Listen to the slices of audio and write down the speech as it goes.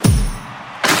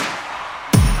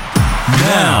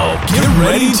Now, get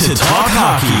ready to talk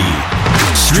hockey.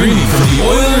 Streaming from the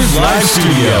Oilers Live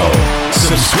Studio.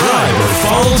 Subscribe or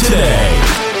follow today.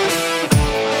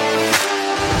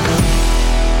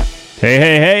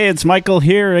 Hey, it's Michael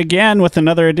here again with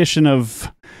another edition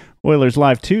of Oilers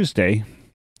Live Tuesday.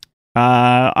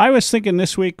 I was thinking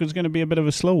this week was going to be a bit of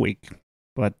a slow week,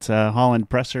 but Holland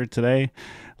presser today.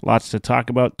 Lots to talk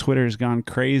about. Twitter's gone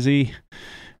crazy.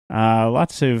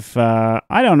 Lots of, I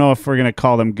don't know if we're going to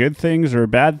call them good things or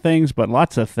bad things, but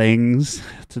lots of things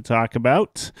to talk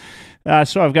about.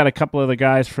 So I've got a couple of the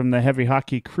guys from the Heavy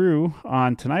Hockey crew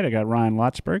on tonight. I got Ryan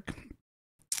Lotsberg.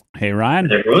 Hey, Ryan.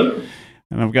 Hey, everyone.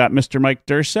 And I've got Mr. Mike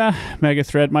Dursa,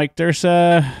 Megathread Mike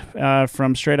Dursa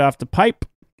from Straight Off the Pipe.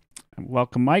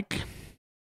 Welcome, Mike.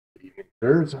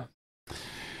 Dursa.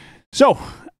 So,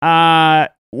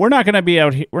 we're not going to be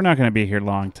out here. We're not going to be here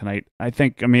long tonight.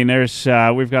 There's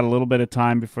we've got a little bit of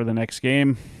time before the next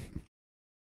game.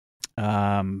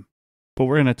 But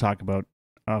we're going to talk about,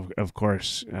 of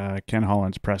course, Ken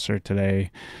Holland's presser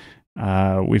today.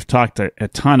 We've talked a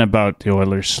ton about the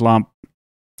Oilers slump.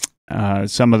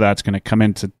 Some of that's going to come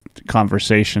into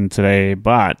conversation today,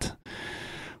 but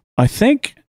I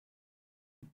think,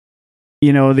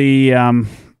 the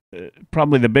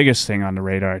probably the biggest thing on the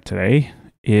radar today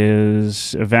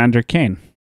is Evander Kane.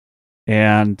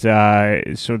 And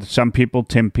so some people,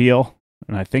 Tim Peel,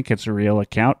 and I think it's a real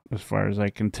account as far as I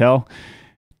can tell,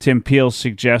 Tim Peel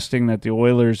suggesting that the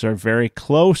Oilers are very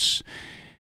close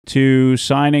to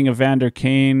signing Evander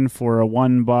Kane for a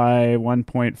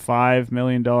 $1.5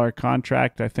 million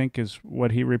contract, I think is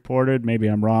what he reported. Maybe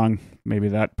I'm wrong. Maybe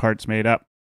that part's made up.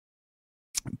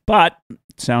 But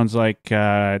it sounds like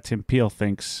Tim Peel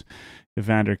thinks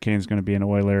Evander Kane's going to be an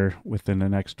Oiler within the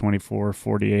next 24,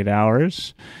 48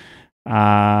 hours.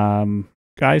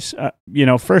 Guys,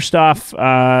 first off,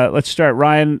 let's start.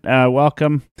 Ryan,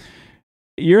 welcome.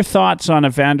 Your thoughts on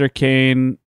Evander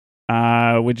Kane?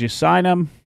 Would you sign him?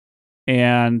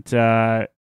 And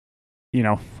we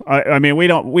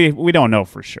don't know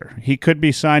for sure. He could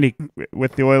be signed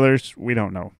with the Oilers. We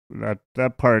don't know.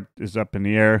 That part is up in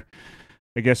the air.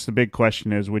 I guess the big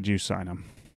question is, would you sign him?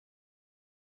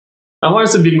 I've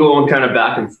honestly been going kind of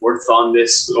back and forth on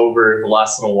this over the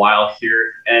last little while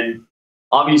here. And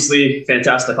obviously,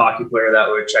 fantastic hockey player that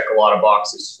would check a lot of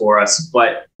boxes for us.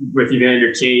 But with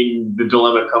Evander Kane, the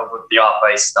dilemma comes with the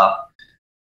off-ice stuff.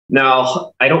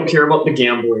 Now, I don't care about the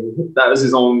gambling. That was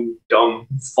his own dumb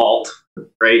fault,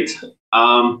 right?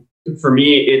 For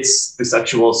me, it's the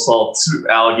sexual assault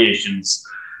allegations,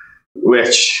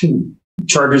 which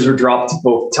charges were dropped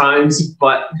both times,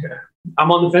 but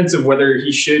I'm on the fence of whether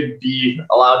he should be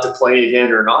allowed to play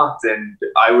again or not. And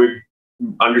I would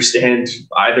understand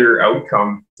either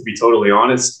outcome, to be totally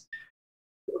honest.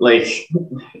 Like,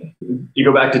 you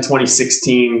go back to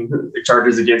 2016, the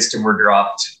charges against him were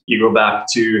dropped. You go back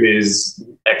to his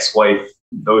ex-wife,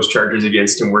 those charges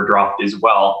against him were dropped as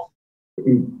well.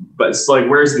 But it's like,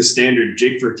 where's the standard?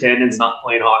 Jake Virtanen's not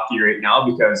playing hockey right now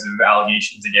because of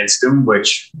allegations against him,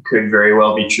 which could very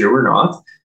well be true or not.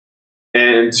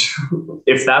 And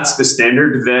if that's the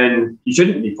standard, then he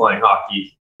shouldn't be playing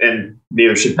hockey, and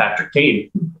neither should Patrick Kane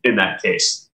in that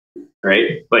case,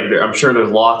 right? Like, I'm sure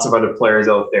there's lots of other players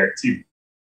out there too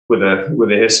with a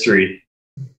history.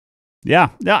 Yeah,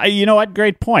 you know what?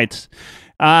 Great points.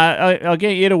 I'll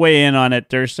get you to weigh in on it,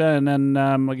 Dursa, and then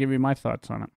I'll give you my thoughts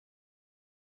on it.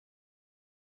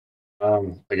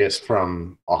 I guess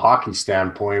from a hockey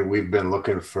standpoint, we've been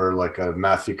looking for like a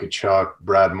Matthew Tkachuk,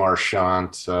 Brad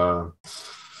Marchand,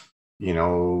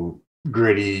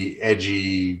 gritty,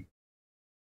 edgy,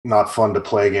 not fun to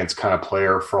play against kind of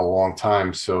player for a long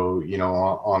time. So,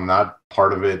 on that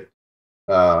part of it,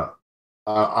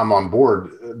 I'm on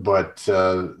board, but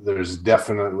there's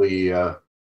definitely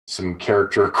some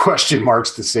character question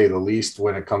marks, to say the least,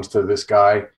 when it comes to this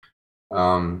guy.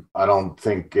 I don't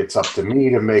think it's up to me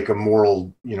to make a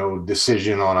moral,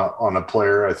 decision on a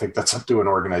player. I think that's up to an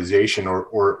organization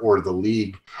or the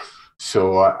league.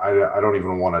 So I don't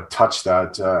even want to touch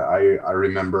that. I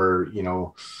remember,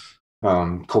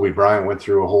 Kobe Bryant went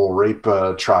through a whole rape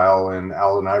trial, and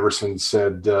Allen Iverson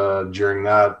said during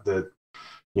that,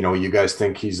 you guys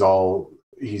think he's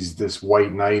this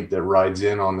white knight that rides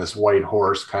in on this white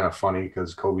horse. Kind of funny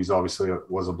because Kobe's obviously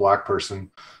was a black person,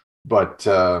 but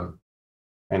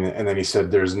and then he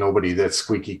said there's nobody that's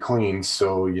squeaky clean.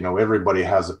 So everybody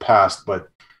has a past, but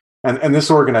and this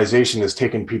organization has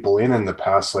taken people in the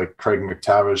past, like Craig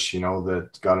McTavish,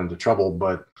 that got into trouble.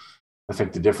 But I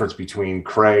think the difference between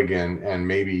Craig and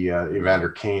maybe Evander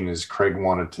Kane is Craig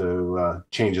wanted to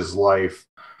change his life.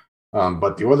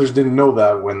 But the Oilers didn't know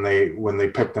that when they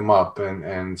picked him up,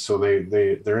 and so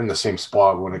they're in the same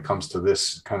spot when it comes to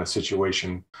this kind of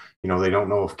situation. They don't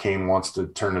know if Kane wants to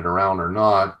turn it around or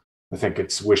not. I think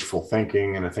it's wishful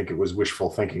thinking, and I think it was wishful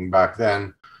thinking back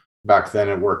then. Back then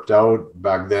it worked out.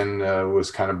 Back then it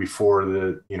was kind of before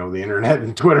the internet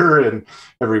and Twitter, and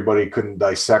everybody couldn't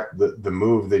dissect the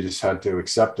move. They just had to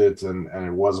accept it, and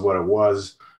it was what it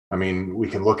was. I mean, we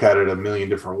can look at it a million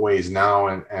different ways now,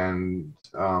 and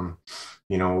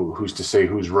who's to say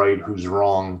who's right, who's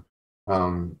wrong.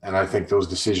 And I think those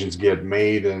decisions get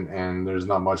made, and there's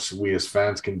not much we as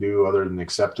fans can do other than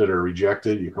accept it or reject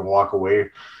it. You can walk away,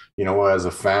 as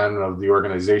a fan of the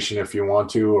organization if you want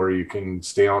to, or you can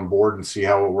stay on board and see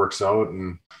how it works out.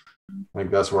 And I think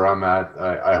that's where I'm at.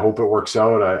 I hope it works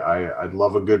out. I'd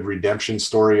love a good redemption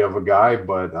story of a guy,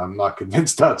 but I'm not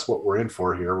convinced that's what we're in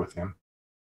for here with him.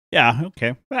 Yeah.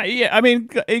 Okay. Yeah. I mean,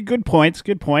 good points.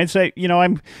 Good points. I'm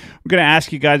going to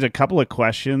ask you guys a couple of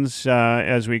questions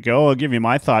as we go. I'll give you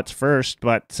my thoughts first,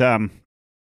 but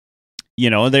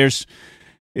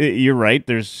you're right.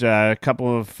 There's a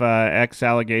couple of X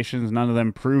allegations, none of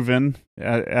them proven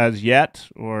as yet,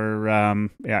 or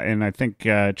and I think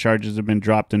charges have been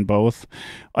dropped in both.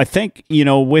 I think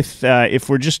with if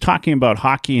we're just talking about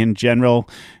hockey in general,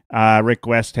 Rick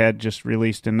Westhead just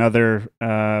released another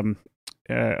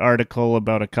article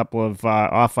about a couple of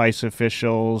off-ice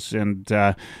officials and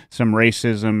some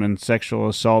racism and sexual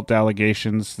assault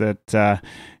allegations that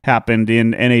happened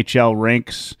in NHL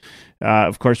rinks.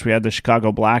 Of course, we had the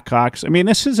Chicago Blackhawks. I mean,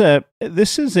 this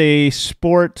is a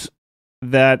sport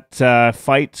that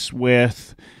fights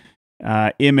with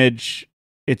image.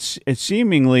 It's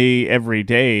seemingly every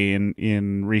day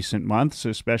in recent months,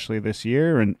 especially this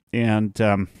year, and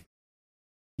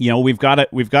we've got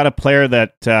a player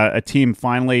that a team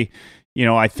finally,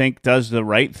 I think does the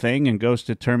right thing and goes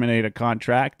to terminate a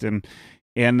contract, and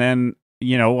then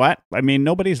you know what? I mean,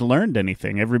 nobody's learned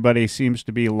anything. Everybody seems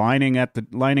to be lining up at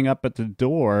the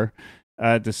door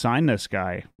to sign this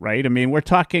guy, right? I mean, we're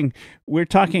talking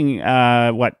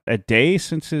what, a day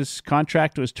since his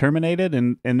contract was terminated,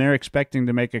 and they're expecting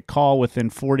to make a call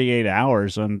within 48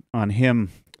 hours on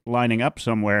him lining up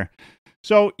somewhere.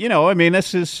 So, I mean,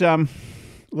 this is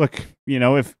look,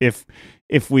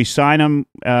 if we sign him,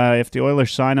 if the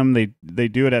Oilers sign him, they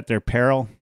do it at their peril.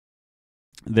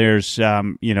 There's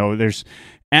there's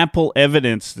ample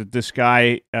evidence that this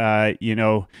guy hasn't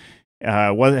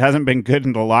been good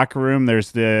in the locker room.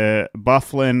 There's the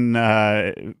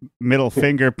Byfuglien middle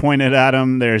finger pointed at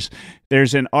him. There's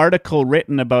an article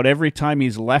written about every time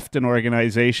he's left an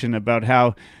organization about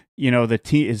how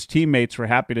his teammates were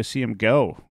happy to see him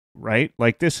go. Right?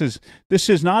 Like this is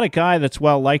not a guy that's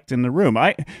well liked in the room.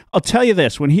 I'll tell you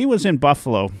this, when he was in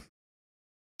Buffalo,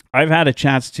 I've had a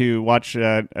chance to watch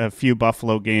a few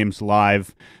Buffalo games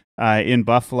live in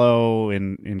Buffalo,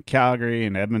 in Calgary,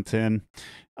 in Edmonton.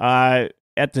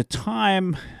 At the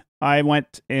time, I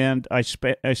went and I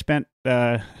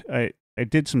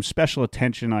did some special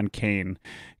attention on Kane,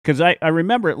 because I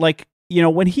remember,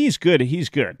 when he's good, he's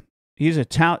good. He's a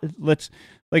talent. Let's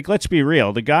be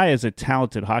real. The guy is a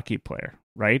talented hockey player,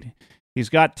 right? He's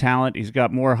got talent. He's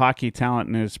got more hockey talent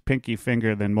in his pinky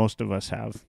finger than most of us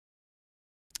have.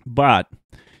 But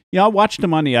I watched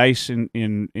him on the ice in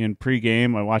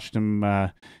pregame. I watched him,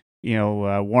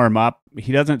 warm up.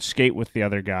 He doesn't skate with the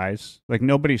other guys. Like,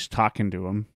 nobody's talking to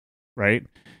him, right?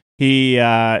 He,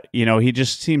 he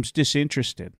just seems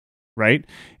disinterested, right?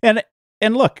 And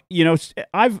look,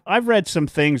 I've read some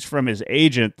things from his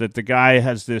agent that the guy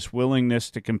has this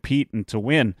willingness to compete and to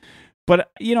win.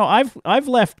 But I've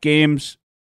left games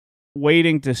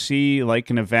waiting to see like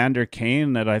an Evander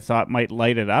Kane that I thought might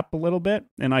light it up a little bit,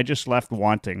 and I just left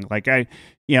wanting. Like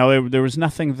there was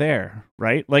nothing there,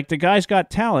 right? Like, the guy's got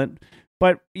talent,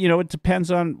 but it depends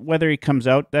on whether he comes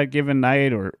out that given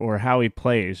night or how he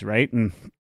plays, right?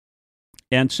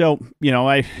 And so,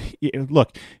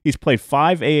 look, he's played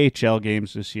 5 AHL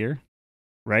games this year,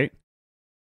 right?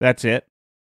 That's it.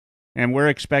 And we're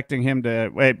expecting him to,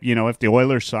 if the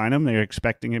Oilers sign him, they're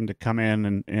expecting him to come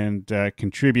in and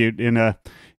contribute in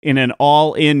an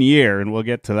all-in year, and we'll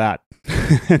get to that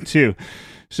too.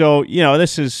 So,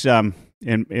 this is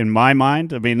in my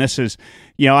mind. I mean, this is,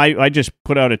 I just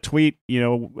put out a tweet.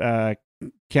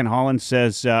 Ken Holland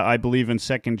says, "I believe in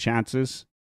second chances."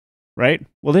 Right?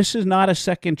 Well, this is not a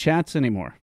second chance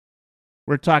anymore.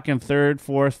 We're talking third,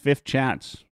 fourth, fifth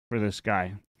chance for this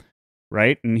guy,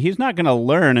 right? And he's not going to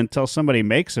learn until somebody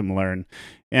makes him learn.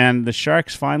 And the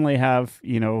Sharks finally have,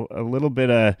 a little bit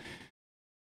of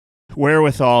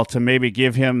wherewithal to maybe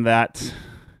give him that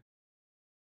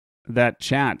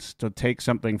chance to take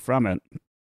something from it.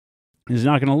 He's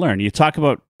not going to learn. You talk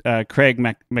about Craig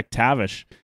McTavish.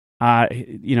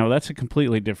 That's a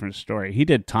completely different story. He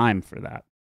did time for that,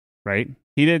 right?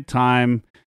 He did time.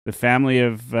 The family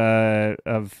of the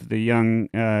young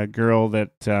girl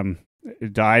that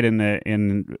died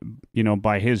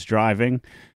by his driving,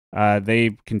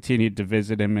 they continued to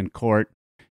visit him in court.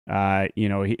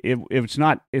 It's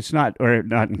not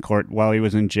in court while he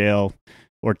was in jail,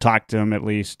 or talked to him at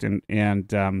least, and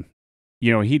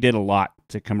he did a lot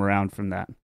to come around from that.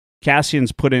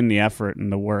 Kassian's put in the effort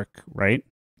and the work, right?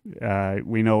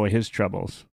 We know his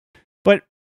troubles, but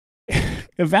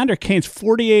Evander Kane's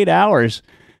 48 hours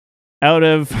out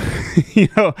of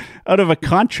a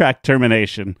contract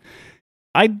termination.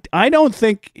 I don't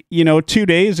think 2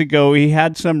 days ago he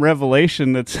had some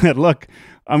revelation that said, "Look,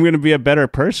 I'm going to be a better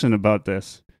person about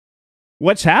this."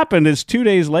 What's happened is 2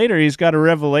 days later he's got a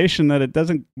revelation that it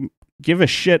doesn't give a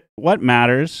shit what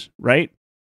matters, right?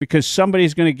 Because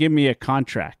somebody's going to give me a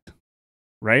contract,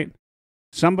 right?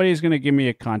 Somebody's going to give me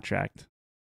a contract.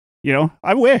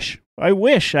 I wish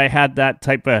I had that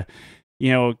type of,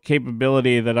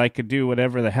 capability that I could do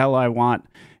whatever the hell I want,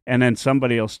 and then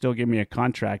somebody will still give me a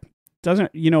contract.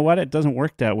 It doesn't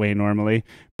work that way normally,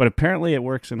 but apparently it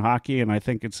works in hockey, and I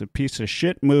think it's a piece of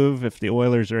shit move if the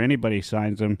Oilers or anybody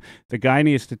signs him. The guy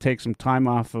needs to take some time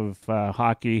off of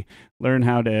hockey, learn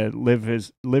how to live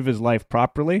his life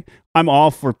properly. I'm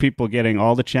all for people getting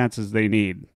all the chances they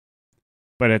need,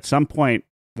 but at some point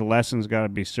the lesson's got to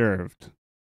be served,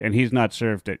 and he's not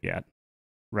served it yet,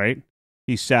 right?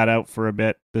 He sat out for a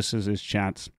bit. This is his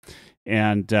chance,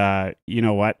 and you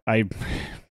know what?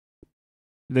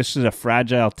 This is a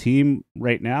fragile team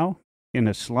right now in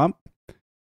a slump.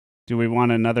 Do we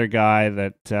want another guy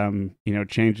that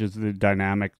changes the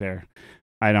dynamic there?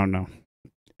 I don't know.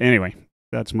 Anyway,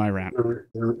 that's my rant.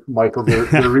 Michael,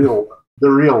 the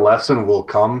real lesson will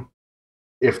come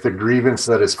if the grievance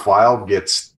that is filed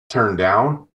gets turned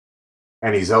down,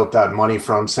 and he's out that money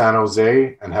from San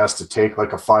Jose and has to take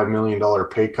like a $5 million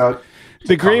pay cut.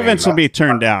 The grievance will be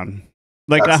turned down.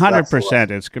 Like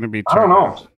 100%, it's going to be. I don't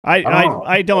know.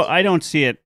 I don't see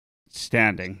it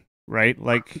standing. Right?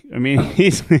 Like, I mean,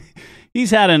 he's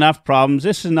had enough problems.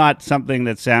 This is not something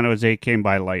that San Jose came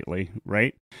by lightly.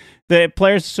 Right? The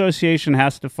Players Association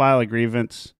has to file a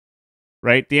grievance.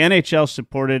 Right? The NHL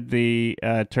supported the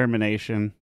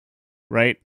termination.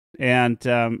 Right? And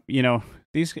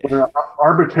these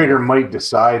arbitrator might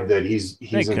decide that he's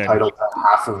entitled to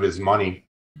half of his money.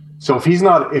 So if he's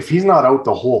not out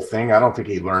the whole thing, I don't think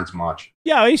he learns much.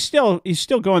 Yeah, he's still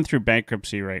going through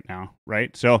bankruptcy right now,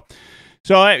 right? So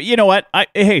you know what?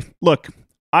 Look,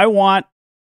 I want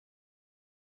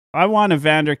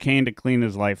Evander Kane to clean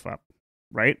his life up,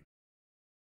 right?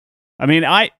 I mean,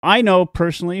 I know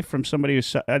personally from somebody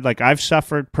who's I've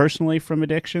suffered personally from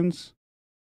addictions,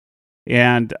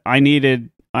 and I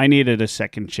needed a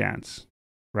second chance,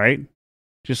 right?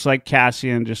 Just like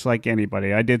Kassian, just like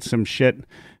anybody. I did some shit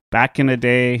back in the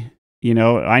day,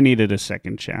 I needed a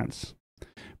second chance.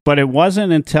 But it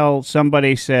wasn't until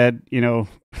somebody said,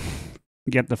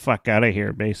 get the fuck out of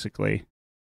here, basically,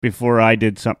 before I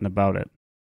did something about it,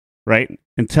 right?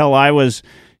 Until I was,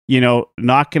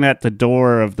 knocking at the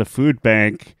door of the food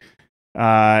bank,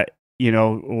 or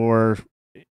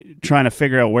trying to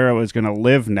figure out where I was going to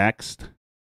live next.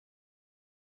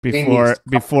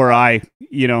 Before I,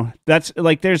 that's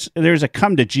like there's a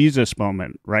come to Jesus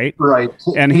moment, right? Right.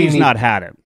 And he's not had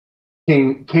it.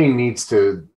 Kane needs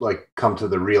to come to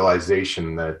the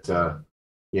realization that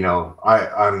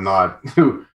I'm not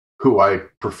who I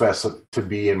profess to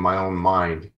be in my own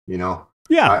mind.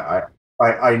 Yeah.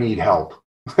 I need help.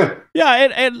 Yeah,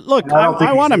 and look,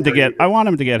 I want him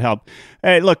to get help.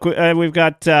 Hey, look, we've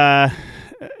got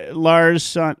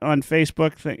Lars on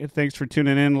Facebook. Thanks for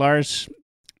tuning in, Lars.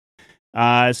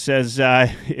 Says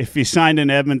if he signed in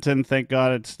Edmonton, thank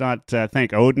God it's not.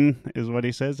 Thank Odin is what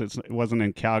he says. It wasn't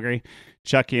in Calgary.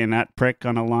 Chucky and that prick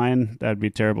on a line, that'd be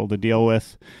terrible to deal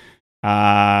with.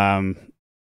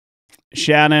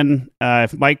 Shannon,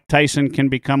 if Mike Tyson can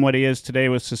become what he is today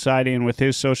with society and with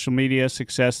his social media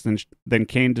success, then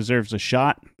Kane deserves a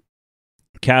shot.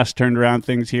 Cass turned around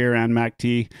things here, and Mac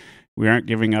T. We aren't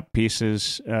giving up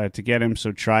pieces to get him,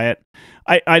 so try it.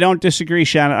 I don't disagree,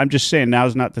 Shannon. I'm just saying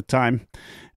now's not the time.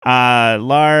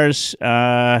 Lars,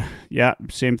 yeah,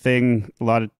 same thing.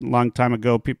 Long time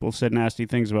ago, people said nasty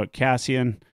things about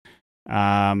Kassian.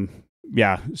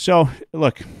 Yeah, so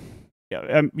look,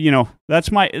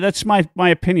 that's my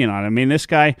opinion on it. I mean, this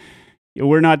guy,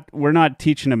 we're not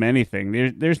teaching him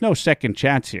anything. There's no second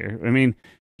chance here. I mean,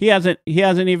 he hasn't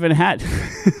even had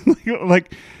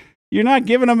you're not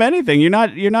giving him anything. You're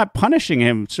not punishing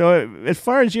him. So as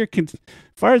far as we're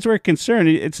concerned,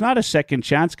 it's not a second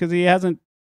chance because he hasn't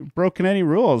broken any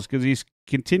rules because he's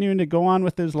continuing to go on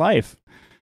with his life.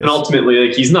 And ultimately,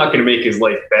 like, he's not going to make his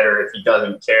life better if he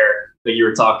doesn't care. Like, you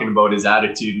were talking about his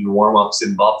attitude in warm-ups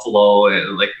in Buffalo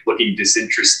and like looking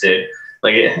disinterested.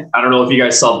 Like, I don't know if you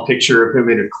guys saw the picture of him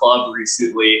in a club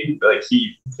recently. Like,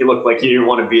 he looked like he didn't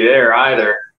want to be there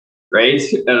either, right?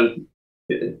 And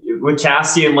with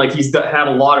Kassian, like, he's had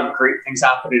a lot of great things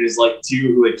happen in his life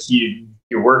too. Like, he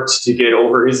worked to get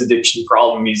over his addiction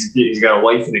problem. He's got a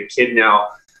wife and a kid now.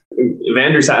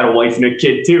 Evander's had a wife and a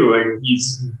kid too, and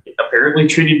he's apparently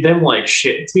treated them like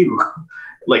shit too.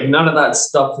 Like, none of that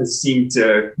stuff has seemed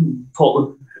to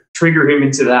trigger him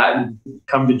into that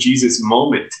come to Jesus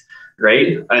moment,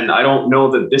 right? And I don't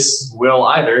know that this will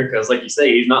either, because like you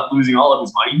say, he's not losing all of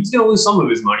his money. He's going to lose some of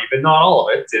his money, but not all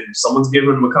of it. And someone's giving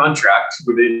him a contract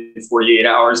within 48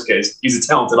 hours because he's a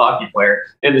talented hockey player,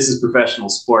 and this is professional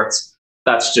sports.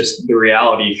 That's just the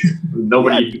reality.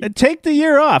 Nobody take the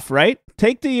year off, right?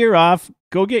 Take the year off.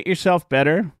 Go get yourself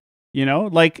better. You know,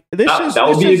 like that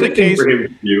would be a good thing for him to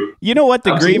do. You know what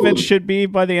the grievance should be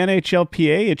by the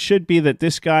NHLPA? It should be that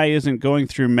this guy isn't going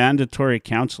through mandatory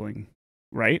counseling,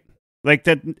 right? Like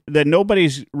that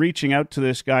nobody's reaching out to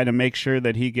this guy to make sure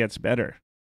that he gets better.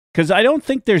 Because I don't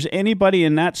think there's anybody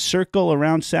in that circle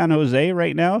around San Jose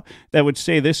right now that would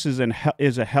say this is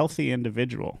a healthy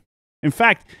individual. In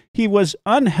fact, he was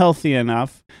unhealthy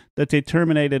enough that they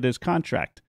terminated his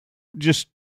contract. Just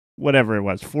whatever it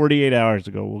was, 48 hours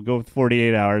ago. We'll go with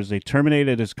 48 hours. They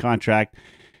terminated his contract.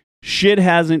 Shit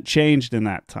hasn't changed in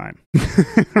that time,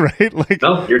 right? Like,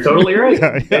 no, you're totally right.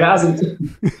 Yeah. It hasn't.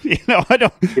 You know, I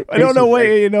don't know why.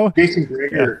 You know, Jason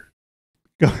Gregor.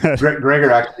 Yeah. Go ahead.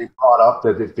 Gregor actually brought up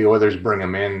that if the Oilers bring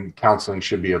him in, counseling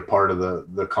should be a part of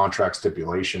the contract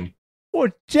stipulation. Well,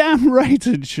 damn right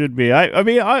it should be. I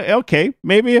mean, okay,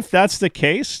 maybe if that's the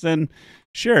case, then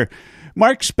sure.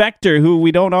 Mark Spector, who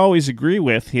we don't always agree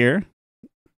with here,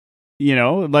 you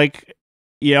know, like,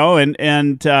 you know,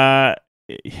 and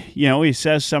you know, he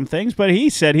says some things, but he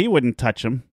said he wouldn't touch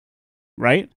him,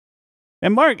 right?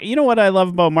 And Mark, you know what I love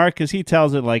about Mark is he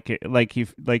tells it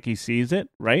like he sees it,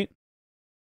 right?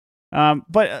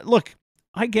 But look,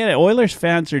 I get it. Oilers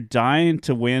fans are dying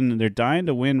to win. They're dying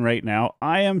to win right now.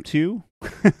 I am too,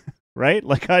 right?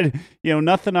 Like,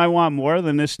 nothing I want more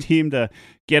than this team to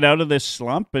get out of this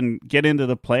slump and get into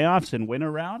the playoffs and win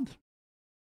a round.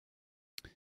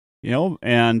 You know,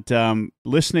 and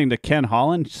listening to Ken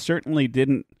Holland certainly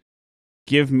didn't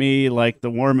give me like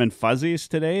the warm and fuzzies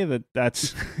today.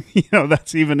 That's you know,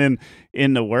 that's even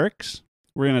in the works.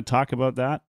 We're going to talk about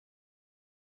that.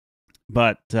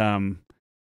 But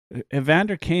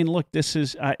Evander Kane, look, this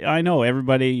is, I know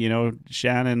everybody, you know,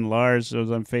 Shannon, Lars,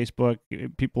 those on Facebook,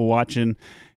 people watching,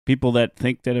 people that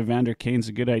think that Evander Kane's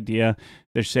a good idea.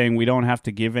 They're saying we don't have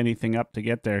to give anything up to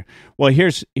get there. Well,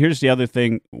 here's the other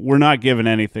thing. We're not giving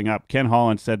anything up. Ken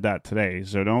Holland said that today.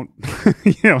 So don't,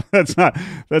 you know, that's not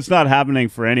happening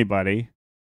for anybody.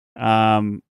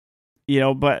 You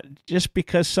know, but just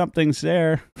because something's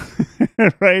there,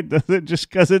 right? Just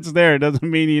because it's there doesn't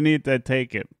mean you need to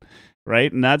take it.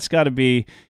 Right. And that's got to be,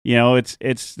 you know,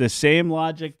 it's the same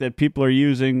logic that people are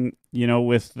using, you know,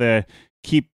 with the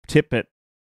keep Tippett,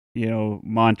 you know,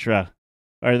 mantra.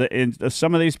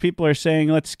 Some of these people are saying,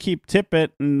 let's keep Tippett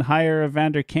and hire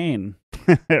Evander Kane.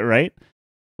 Right.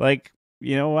 Like,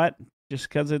 you know what? Just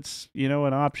because it's, you know,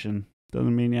 an option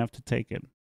doesn't mean you have to take it.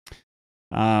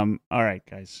 All right,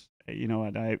 guys. You know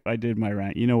what? I did my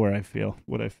rant. You know what I feel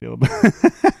about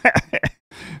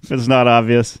if it's not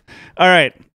obvious. All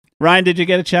right. Ryan, did you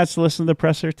get a chance to listen to the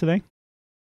presser today?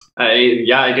 I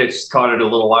just caught it a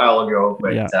little while ago,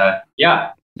 but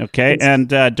yeah. Okay, and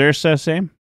Dursa, same?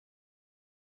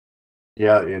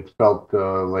 Yeah, it felt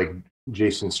like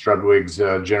Jason Strudwick's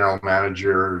general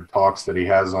manager talks that he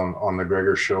has on the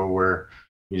Gregor show, where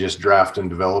you just draft and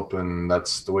develop, and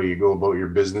that's the way you go about your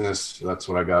business. That's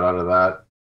what I got out of that.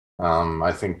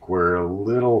 I think we're a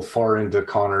little far into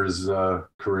Connor's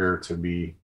career to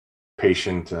be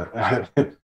patient.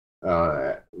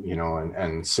 You know,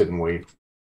 and sit and wait,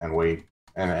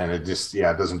 and it just, it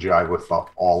doesn't jive with the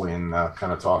all in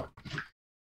kind of talk.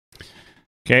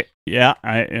 Okay, yeah,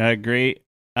 I agree.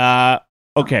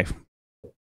 Okay,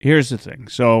 here's the thing.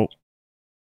 So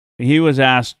he was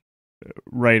asked,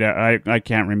 right? I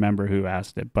can't remember who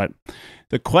asked it, but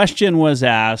the question was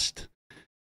asked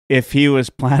if he was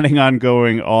planning on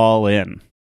going all in.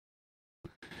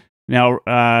 Now,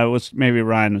 maybe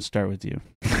Ryan would start with you.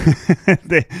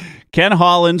 Ken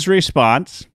Holland's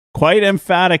response, quite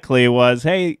emphatically, was,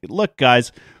 hey, look,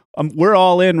 guys, we're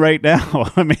all in right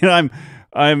now. I mean,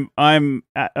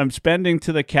 I'm spending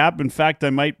to the cap. In fact, I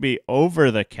might be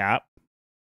over the cap.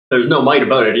 There's no might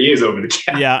about it. He is over the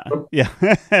cap. Yeah.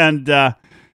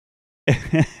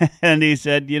 And he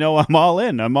said, I'm all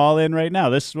in. I'm all in right now.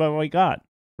 This is what we got,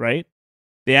 right?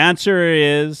 The answer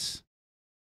is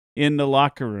in the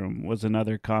locker room, was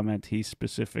another comment he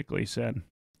specifically said.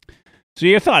 So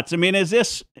your thoughts? I mean, is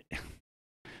this,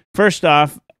 first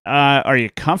off, are you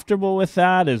comfortable with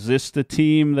that? Is this the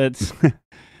team that's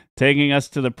taking us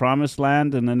to the promised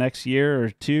land in the next year or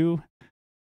two?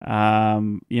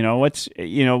 What's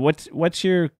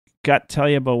your gut tell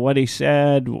you about what he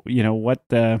said?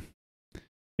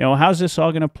 How's this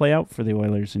all going to play out for the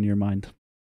Oilers in your mind?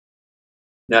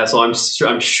 Yeah, so I'm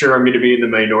sure I'm going to be in the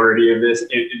minority of this,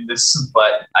 in this,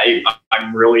 but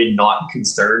I'm really not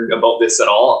concerned about this at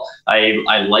all. I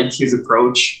like his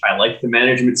approach. I like the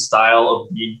management style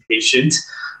of being patient.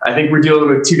 I think we're dealing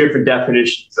with two different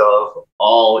definitions of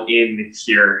all in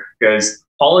here, because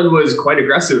Holland was quite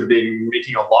aggressive in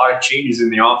making a lot of changes in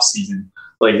the offseason.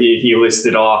 Like he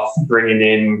listed off bringing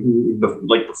in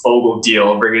the Fogle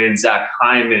deal, bringing in Zach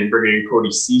Hyman, bringing in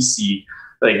Cody Ceci.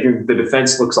 Like the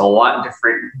defense looks a lot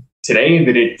different today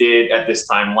than it did at this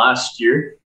time last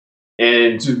year.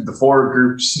 And the forward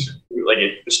groups,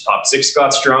 the top six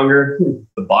got stronger.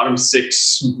 The bottom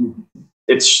six,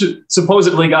 it's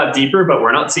supposedly got deeper, but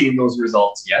we're not seeing those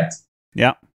results yet.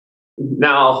 Yeah.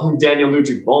 Now, Daniel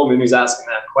Nugent-Bowman, who's asking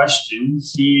that question,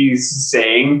 he's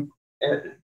saying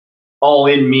all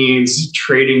in means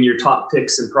trading your top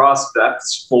picks and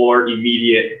prospects for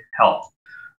immediate help.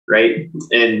 Right?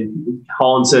 And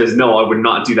Holland says, no, I would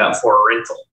not do that for a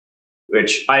rental,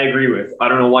 which I agree with. I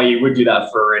don't know why you would do that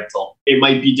for a rental. It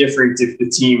might be different if the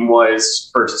team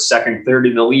was first, second, third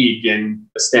in the league and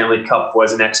the Stanley Cup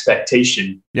was an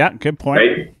expectation. Yeah, good point.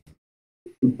 Right?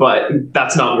 But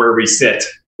that's not where we sit.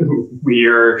 We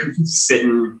are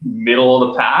sitting middle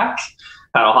of the pack,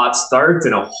 had a hot start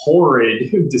and a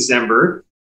horrid December,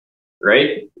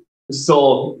 right?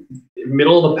 So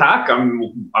middle of the pack,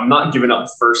 I'm not giving up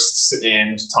firsts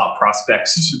and top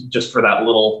prospects just for that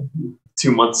little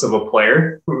 2 months of a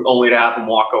player, only to have him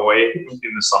walk away in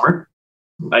the summer.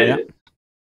 The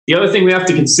other thing we have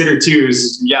to consider too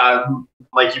is,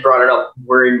 like you brought it up,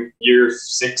 we're in year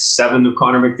 6, 7 of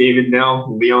Connor McDavid now.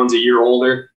 Leon's a year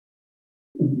older.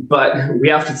 But we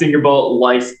have to think about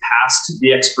life past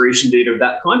the expiration date of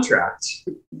that contract.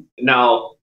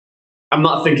 Now, I'm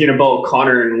not thinking about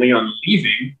Connor and Leon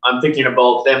leaving. I'm thinking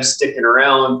about them sticking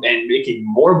around and making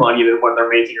more money than what they're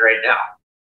making right now.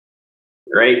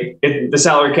 Right? The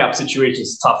salary cap situation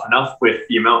is tough enough with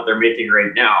the amount they're making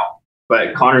right now.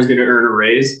 But Connor's going to earn a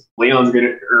raise. Leon's going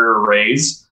to earn a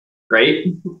raise. Right?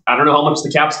 I don't know how much the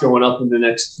cap's going up in the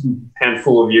next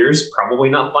handful of years. Probably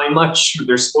not by much.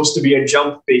 There's supposed to be a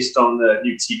jump based on the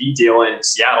new TV deal in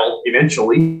Seattle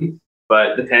eventually.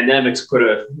 But the pandemic's put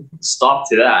a stop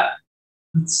to that.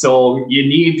 So you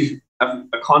need a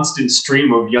constant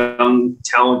stream of young,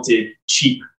 talented,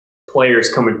 cheap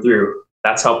players coming through.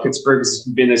 That's how Pittsburgh's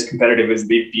been as competitive as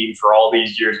they've been for all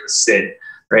these years with Sid,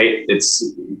 right? It's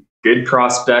good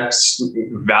prospects,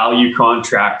 value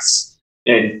contracts,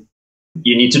 and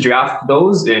you need to draft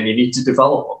those and you need to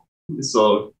develop them.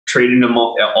 So trading them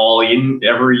all in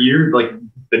every year, like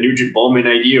the Nugent-Bowman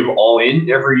idea of all in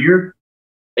every year,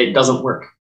 it doesn't work.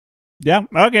 Yeah.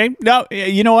 Okay. No,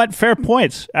 you know what? Fair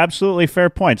points. Absolutely fair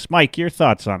points. Mike, your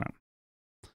thoughts on it?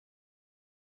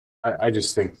 I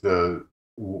just think the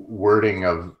wording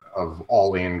of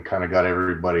all in kind of got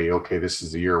everybody, okay, this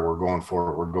is the year, we're going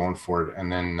for it.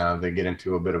 And then they get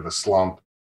into a bit of a slump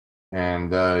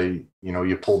and,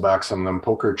 you pull back some of them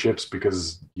poker chips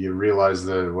because you realize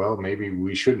that, well, maybe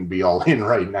we shouldn't be all in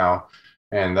right now.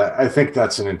 And I think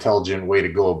that's an intelligent way to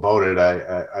go about it.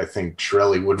 I think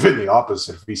Chiarelli would have been the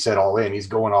opposite. If he said all in, he's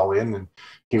going all in, and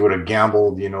he would have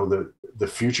gambled, the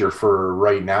future for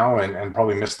right now and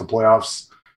probably missed the playoffs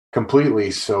completely.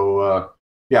 So,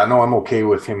 I'm okay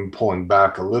with him pulling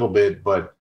back a little bit,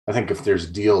 but I think if there's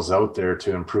deals out there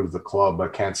to improve the club, I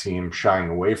can't see him shying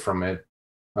away from it.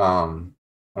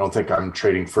 I don't think I'm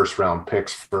trading first round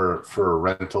picks for a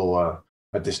rental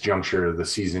at this juncture of the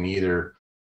season either.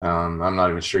 I'm not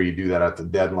even sure you do that at the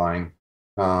deadline.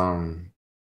 The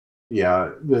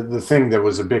thing that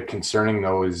was a bit concerning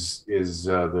though is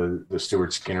the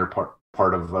Stuart Skinner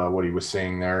part of what he was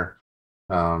saying there.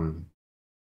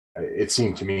 It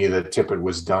seemed to me that Tippett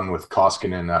was done with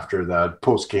Koskinen after that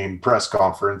post-game press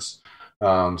conference.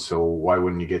 So why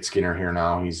wouldn't you get Skinner here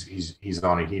now? He's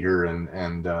on a heater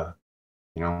and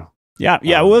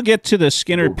we'll get to the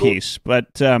Skinner piece,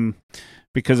 but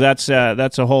because that's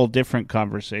a whole different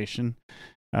conversation.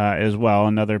 as well.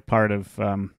 Another part of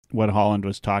what Holland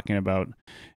was talking about.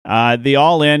 The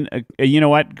all-in, you know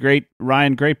what? Great,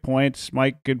 Ryan. Great points,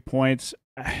 Mike. Good points.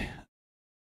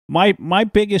 My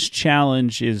biggest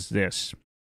challenge is this,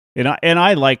 and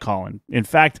I like Holland. In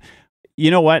fact, you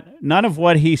know what? None of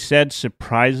what he said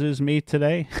surprises me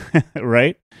today,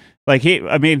 right? Like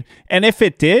and if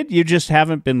it did, you just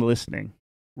haven't been listening,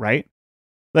 right?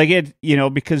 Like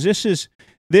because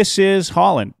this is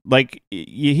Holland. Like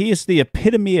he is the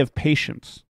epitome of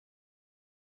patience,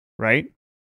 right?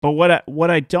 But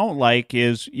what I don't like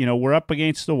is, we're up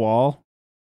against the wall.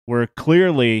 We're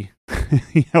clearly,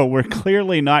 we're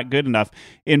clearly not good enough.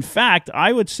 In fact,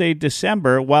 I would say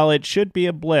December, while it should be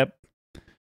a blip,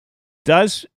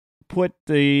 does put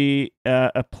the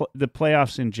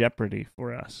playoffs in jeopardy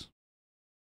for us.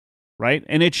 Right?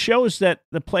 And it shows that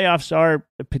the playoffs are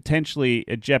potentially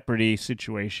a jeopardy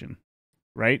situation,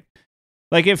 right?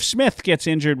 Like if Smith gets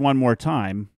injured one more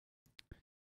time,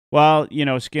 well,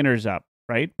 Skinner's up,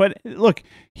 right? But look,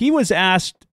 he was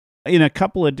asked in a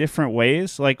couple of different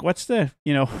ways, like what's the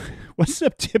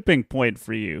tipping point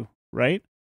for you, right?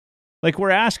 Like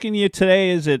we're asking you today,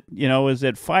 is it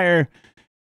fire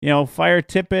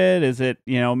Tippett? Is it,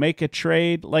 make a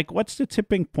trade? Like what's the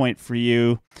tipping point for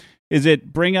you? Is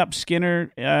it bring up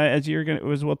Skinner as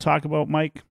we'll talk about,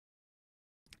 Mike?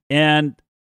 And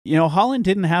Holland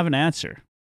didn't have an answer,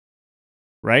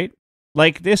 right?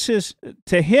 Like this is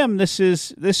to him. This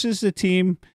is the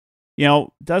team.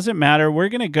 Doesn't matter. We're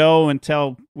gonna go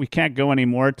until we can't go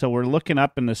anymore. Till we're looking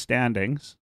up in the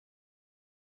standings,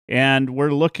 and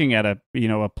we're looking at a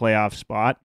playoff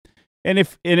spot. And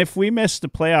if we miss the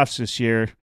playoffs this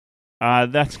year,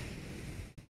 that's.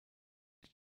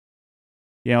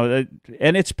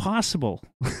 And it's possible,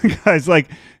 guys. Like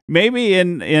maybe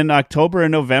in October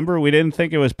and November, we didn't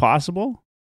think it was possible,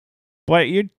 but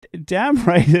you're damn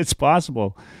right it's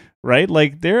possible, right?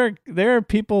 Like there are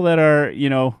people that are,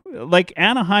 like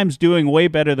Anaheim's doing way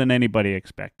better than anybody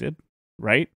expected,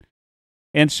 right?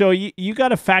 And so you got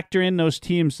to factor in those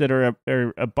teams that are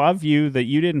above you that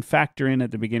you didn't factor in at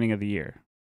the beginning of the year,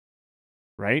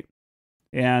 right?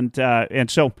 And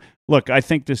so look, I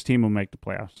think this team will make the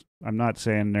playoffs. I'm not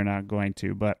saying they're not going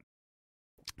to, but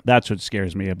that's what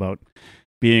scares me about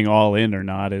being all in or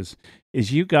not is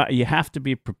you have to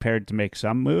be prepared to make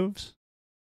some moves.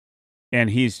 And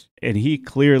he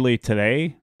clearly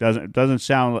today doesn't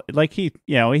sound like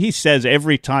he says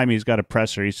every time he's got a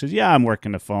presser, he says, "Yeah, I'm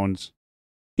working the phones."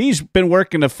 He's been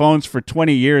working the phones for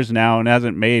 20 years now and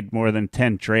hasn't made more than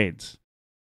 10 trades,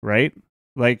 right?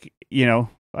 Like,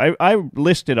 I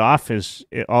listed off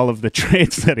all of the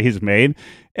trades that he's made,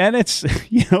 and it's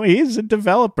he's a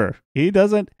developer. He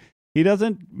doesn't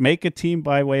make a team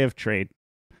by way of trade.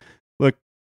 Look,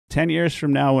 10 years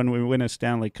from now, when we win a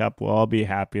Stanley Cup, we'll all be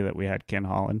happy that we had Ken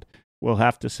Holland. We'll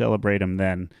have to celebrate him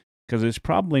then, because it's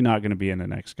probably not going to be in the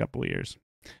next couple of years.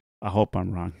 I hope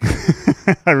I'm wrong.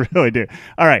 I really do.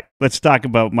 All right, let's talk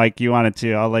about Mike. You wanted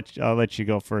to. I'll let you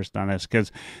go first on this,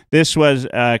 because this was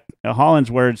Holland's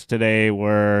words today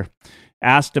were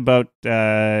asked about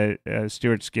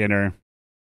Stuart Skinner.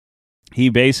 He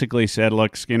basically said,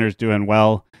 "Look, Skinner's doing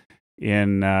well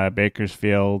in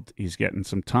Bakersfield. He's getting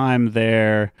some time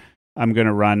there. I'm going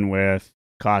to run with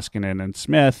Koskinen and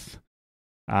Smith."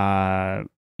 I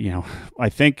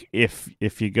think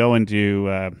if you go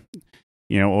into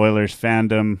Oilers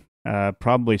fandom,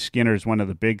 probably Skinner's one of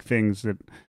the big things that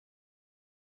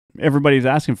everybody's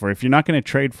asking for. If you're not going to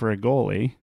trade for a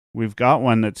goalie, we've got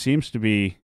one that seems to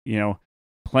be,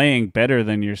 playing better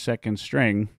than your second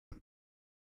string.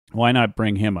 Why not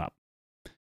bring him up?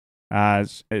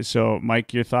 So,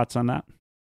 Mike, your thoughts on that?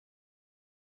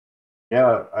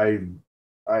 Yeah,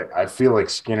 I feel like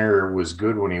Skinner was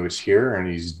good when he was here, and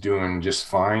he's doing just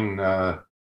fine. Down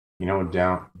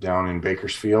in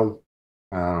Bakersfield.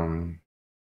 And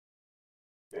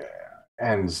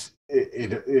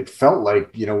it felt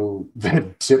like,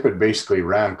 that Tippett basically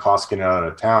ran Koskinen out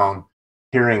of town.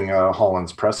 Hearing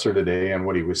Holland's presser today and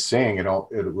what he was saying,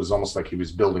 it was almost like he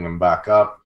was building him back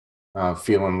up,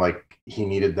 feeling like he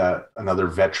needed another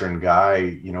veteran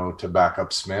guy, to back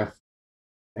up Smith.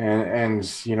 And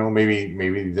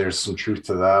maybe there's some truth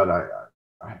to that.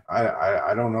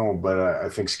 I don't know, but I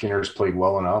think Skinner's played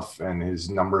well enough, and his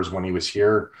numbers when he was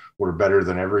here were better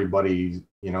than everybody,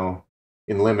 in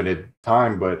limited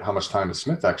time. But how much time has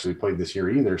Smith actually played this year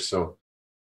either? So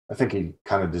I think he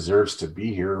kind of deserves to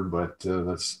be here, but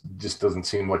that's just doesn't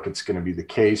seem like it's going to be the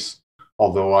case.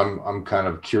 Although I'm kind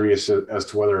of curious as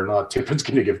to whether or not Tippett's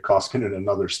going to give Koskinen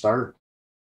another start.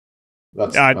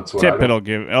 That's what Tippett will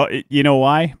give. Oh, you know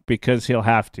why? Because he'll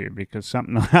have to. Because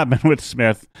something will happen with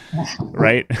Smith,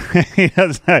 right?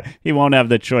 He won't have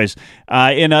the choice.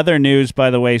 In other news, by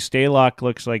the way, Stalock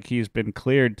looks like he's been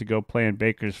cleared to go play in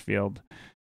Bakersfield.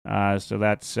 So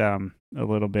that's a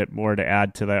little bit more to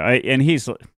add to that. And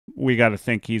we got to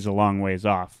think he's a long ways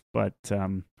off, but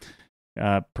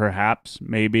perhaps,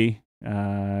 maybe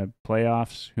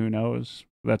playoffs. Who knows?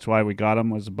 That's why we got him,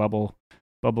 was a bubble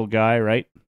guy, right?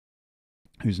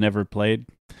 Who's never played.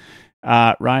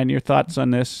 Ryan, your thoughts on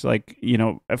this? Like,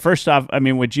 first off, I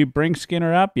mean, would you bring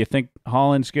Skinner up? You think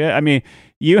Holland's good? I mean,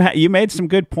 you made some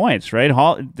good points, right?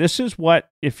 This is what,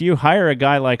 if you hire a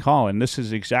guy like Holland, this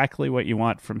is exactly what you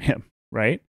want from him,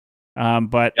 right?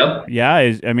 But Yep. yeah,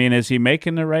 is he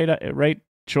making the right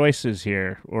choices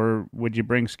here, or would you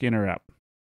bring Skinner up?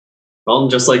 Well,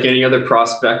 just like any other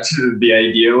prospect, the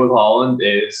idea with Holland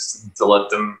is to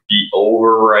let them be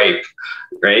overripe,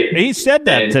 right? He said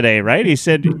that today, right? He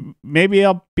said maybe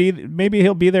he'll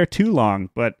be there too long,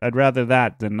 but I'd rather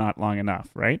that than not long enough,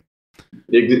 right?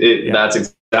 That's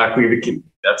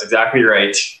exactly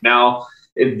right. Now,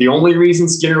 the only reason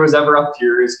Skinner was ever up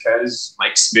here is because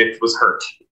Mike Smith was hurt.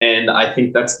 And I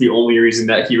think that's the only reason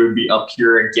that he would be up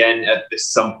here again at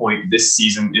some point this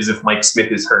season, is if Mike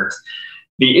Smith is hurt.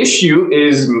 The issue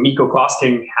is Mikko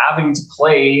Koskinen having to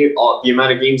play the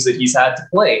amount of games that he's had to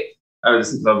play. I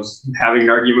was having an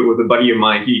argument with a buddy of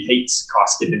mine. He hates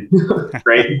Koskinen,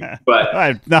 right?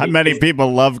 But not many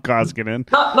people love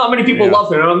Koskinen. Not many people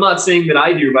love him. I'm not saying that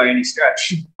I do by any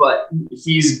stretch, but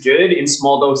he's good in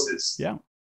small doses. Yeah.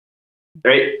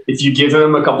 Right? If you give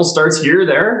him a couple starts here or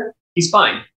there, he's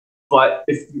fine. But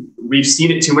if we've seen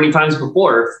it too many times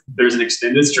before, if there's an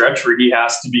extended stretch where he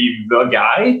has to be the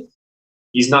guy,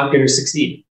 he's not going to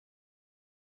succeed,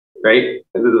 right?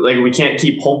 Like, we can't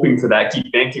keep hoping for that, keep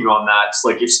banking on that. It's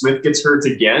like, if Smith gets hurt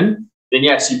again, then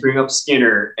yes, you bring up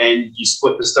Skinner and you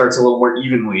split the starts a little more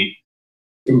evenly.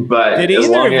 But did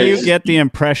either of you get the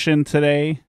impression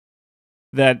today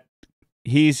that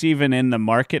he's even in the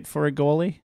market for a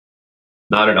goalie?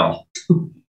 Not at all.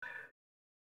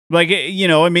 Like,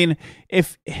 I mean,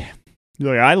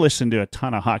 look, I listen to a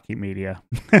ton of hockey media,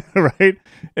 right?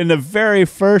 And the very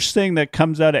first thing that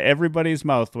comes out of everybody's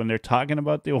mouth when they're talking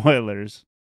about the Oilers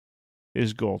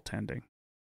is goaltending.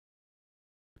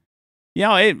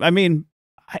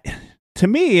 To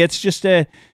me, it's just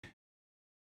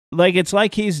it's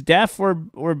like he's deaf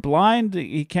or blind.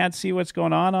 He can't see what's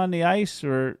going on the ice,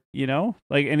 or,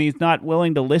 and he's not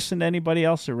willing to listen to anybody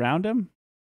else around him.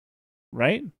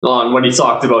 Right. Well, and what he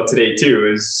talked about today too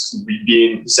is we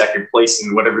being second place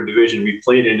in whatever division we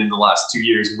played in the last 2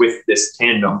 years with this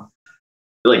tandem.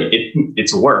 Like,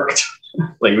 it's worked.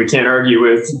 Like, we can't argue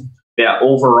with that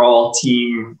overall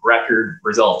team record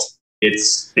result.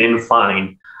 It's been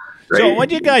fine. Right? So, what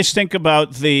do you guys think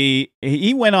about he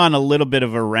went on a little bit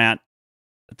of a rant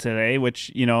today,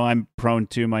 which, I'm prone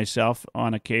to myself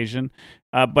on occasion.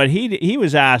 But he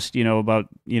was asked, about,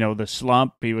 the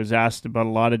slump. He was asked about a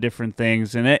lot of different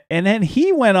things. And then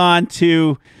he went on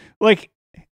to, like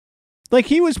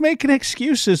he was making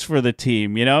excuses for the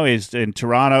team. He's in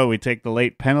Toronto. We take the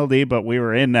late penalty, but we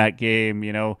were in that game.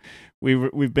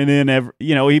 We've been in every,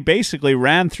 he basically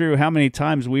ran through how many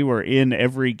times we were in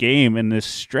every game in this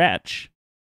stretch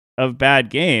of bad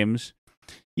games.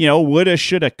 Woulda,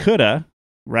 shoulda, coulda.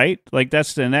 Right? Like,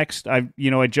 that's the next, I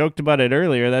joked about it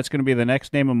earlier. That's going to be the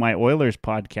next name of my Oilers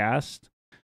podcast,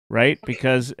 right?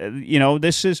 Because,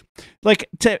 this is like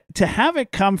to have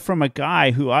it come from a guy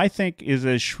who I think is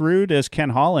as shrewd as Ken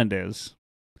Holland is,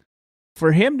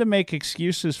 for him to make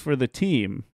excuses for the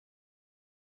team,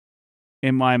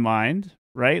 in my mind,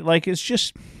 right? Like, it's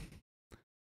just,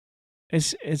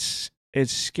 it's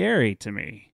scary to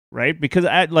me, right? Because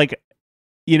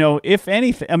if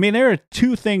anything, I mean, there are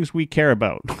two things we care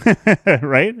about,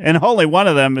 right? And only one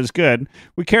of them is good.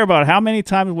 We care about how many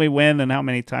times we win and how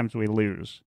many times we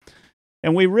lose.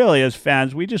 And we really, as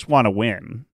fans, we just want to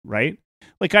win, right?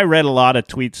 Like, I read a lot of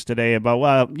tweets today about,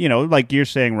 well, like you're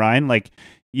saying, Ryan, like,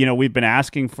 we've been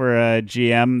asking for a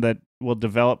GM that will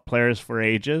develop players for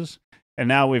ages, and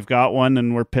now we've got one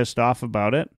and we're pissed off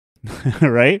about it,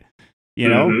 right?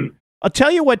 Mm-hmm. I'll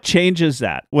tell you what changes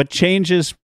that. What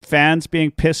changes fans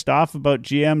being pissed off about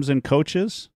GMs and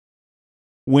coaches?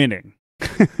 Winning.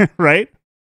 Right?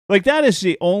 Like, that is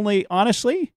the only,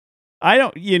 honestly, I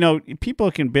don't,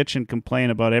 people can bitch and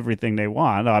complain about everything they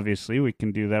want. Obviously, we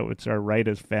can do that. It's our right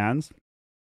as fans.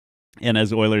 And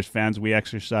as Oilers fans, we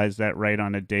exercise that right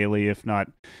on a daily, if not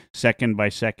second by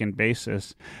second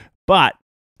basis. But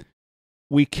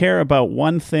we care about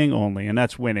one thing only, and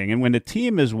that's winning. And when the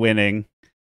team is winning,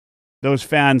 those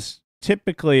fans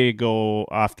typically go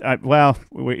off. Well,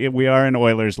 we are in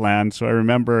Oilers land, so I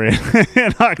remember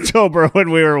in October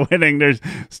when we were winning, there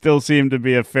still seemed to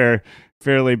be a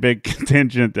fairly big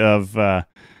contingent of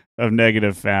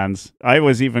negative fans. I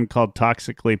was even called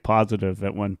toxically positive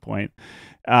at one point,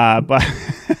 but.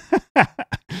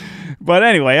 But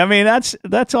anyway, I mean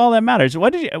that's all that matters.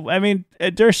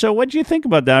 Durso, what do you think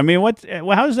about that? I mean,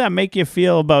 how does that make you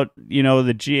feel about the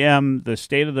GM, the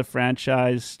state of the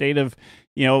franchise, state of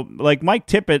like Mike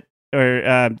Tippett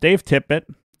or Dave Tippett?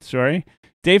 Sorry,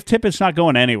 Dave Tippett's not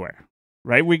going anywhere,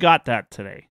 right? We got that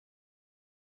today.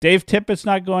 Dave Tippett's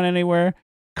not going anywhere.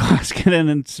 Koskinen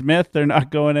and Smith, they're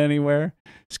not going anywhere.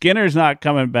 Skinner's not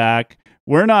coming back.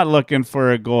 We're not looking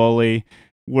for a goalie.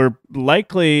 We're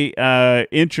likely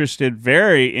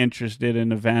very interested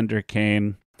in Evander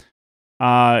Kane.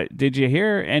 Did you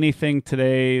hear anything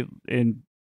today in,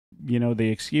 the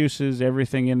excuses,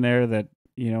 everything in there that,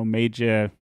 made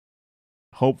you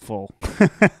hopeful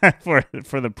for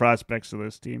the prospects of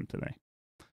this team today?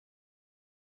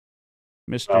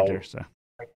 Mr. Dursa.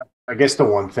 I guess the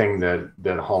one thing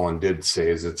that Holland did say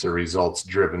is it's a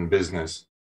results-driven business.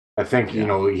 I think,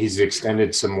 he's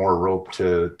extended some more rope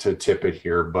to Tippett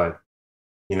here, but,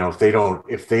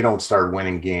 if they don't start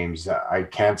winning games, I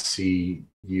can't see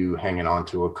you hanging on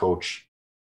to a coach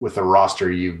with a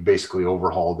roster you've basically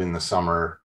overhauled in the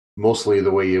summer, mostly the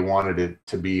way you wanted it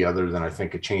to be, other than I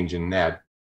think a change in net.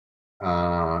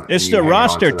 It's the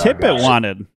roster Tippett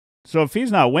wanted. So if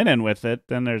he's not winning with it,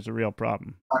 then there's a real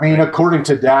problem. I mean, according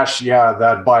to Dash, yeah,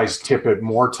 that buys Tippett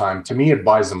more time. To me, it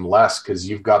buys them less because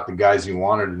you've got the guys you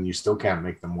wanted and you still can't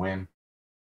make them win.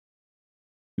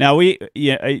 Now,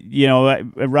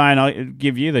 Ryan, I'll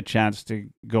give you the chance to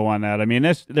go on that. I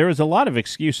mean, there was a lot of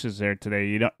excuses there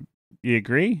today. You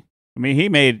agree? I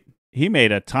mean, he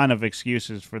made a ton of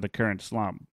excuses for the current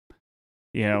slump.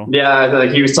 Yeah,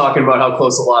 like he was talking about how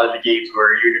close a lot of the games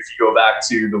were, even if you go back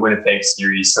to the Winnipeg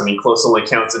series. I mean, close only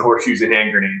counts in horseshoes and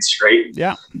hand grenades, right?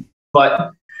 Yeah.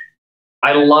 But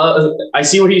I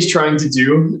see what he's trying to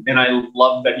do, and I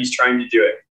love that he's trying to do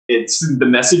it. It's the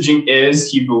messaging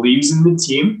is he believes in the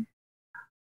team,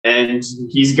 and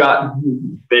he's got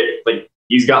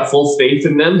full faith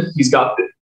in them. He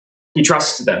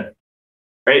trusts them,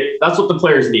 right? That's what the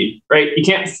players need, right? You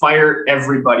can't fire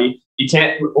everybody. You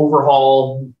can't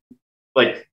overhaul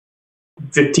like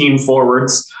 15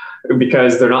 forwards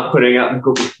because they're not putting out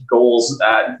goals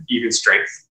at even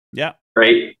strength. Yeah.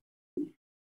 Right.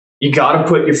 You got to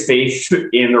put your faith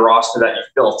in the roster that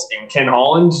you've built. And Ken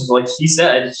Holland, like he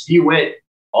said, he went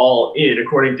all in,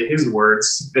 according to his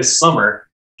words, this summer,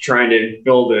 trying to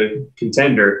build a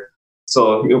contender.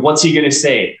 So what's he going to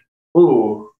say?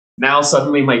 Ooh, now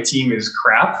suddenly my team is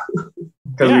crap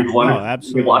because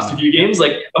we've lost a few games.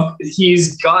 Like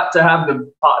he's got to have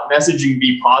the messaging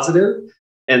be positive,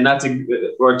 and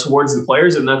or towards the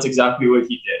players, and that's exactly what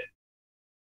he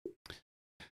did.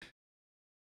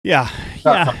 Yeah.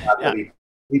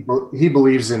 He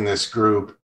believes in this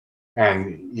group,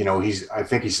 and I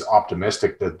think he's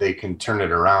optimistic that they can turn it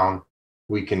around.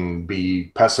 We can be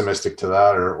pessimistic to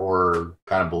that or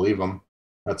kind of believe him.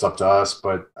 That's up to us.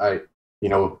 But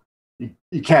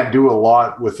you can't do a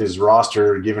lot with his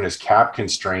roster given his cap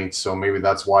constraints. So maybe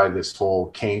that's why this whole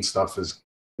Kane stuff is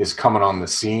coming on the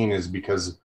scene, is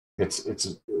because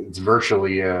it's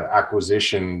virtually an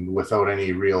acquisition without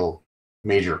any real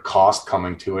major cost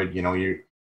coming to it. You're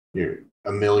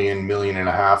 $1 million, $1.5 million,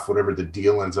 whatever the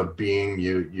deal ends up being.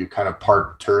 You kind of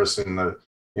park Turris in the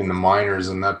minors,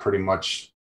 and that pretty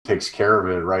much takes care of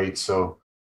it, right? So.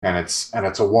 And it's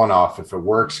a one-off. If it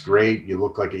works, great. You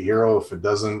look like a hero. If it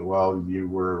doesn't, well, you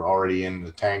were already in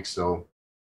the tank. So,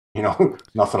 nothing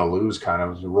to lose. Kind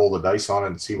of roll the dice on it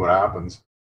and see what happens.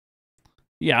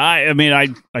 Yeah, I mean,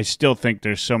 I still think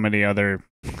there's so many other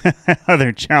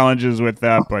other challenges with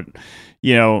that, but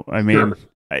I mean, sure.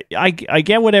 I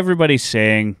get what everybody's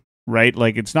saying, right?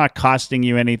 Like it's not costing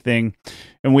you anything,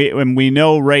 and we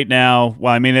know right now.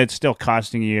 Well, I mean, it's still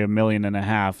costing you $1.5 million.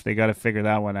 They got to figure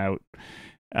that one out.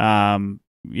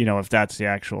 If that's the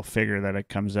actual figure that it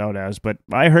comes out as. But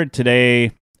I heard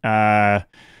today,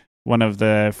 one of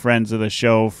the friends of the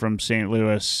show from St.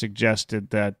 Louis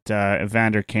suggested that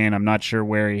Evander Kane, I'm not sure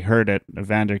where he heard it,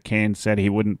 Evander Kane said he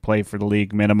wouldn't play for the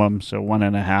league minimum, so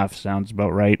 1.5 sounds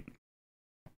about right,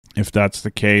 if that's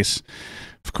the case.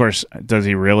 Of course, does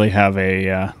he really have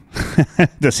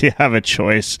does he have a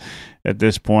choice at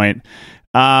this point?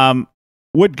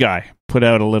 Wood Guy put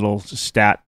out a little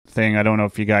stat thing. I don't know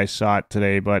if you guys saw it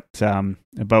today, but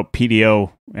about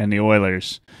PDO and the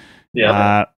Oilers.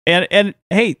 Yeah. And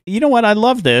hey, you know what? I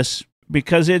love this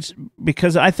because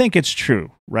I think it's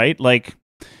true, right? Like,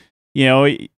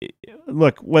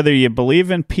 look, whether you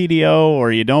believe in PDO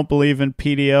or you don't believe in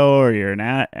PDO, or you're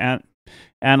an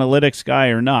analytics guy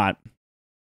or not,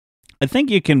 I think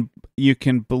you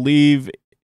can believe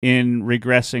in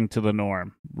regressing to the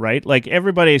norm, right? Like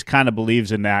everybody kind of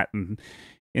believes in that, and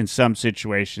in some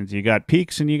situations, you got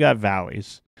peaks and you got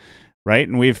valleys, right?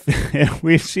 And we've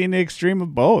seen the extreme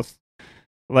of both,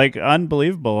 like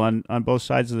unbelievable on both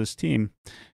sides of this team.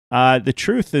 The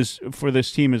truth is, for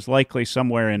this team, is likely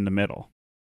somewhere in the middle.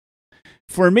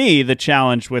 For me, the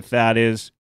challenge with that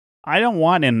is I don't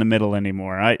want in the middle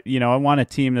anymore. I want a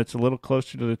team that's a little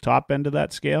closer to the top end of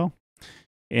that scale,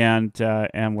 and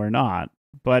we're not.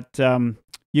 But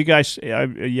you guys,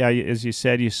 as you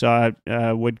said, you saw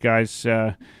Wood Guy's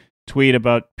tweet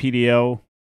about PDO.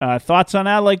 Thoughts on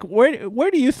that? Like,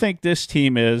 where do you think this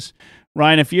team is,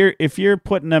 Ryan? If you're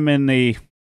putting them in the,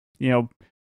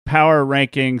 power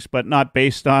rankings, but not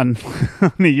based on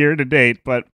the year to date,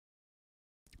 but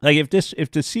like if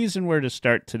the season were to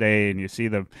start today and you see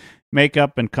the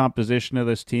makeup and composition of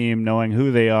this team, knowing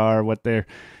who they are, what their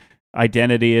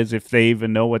identity is, if they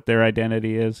even know what their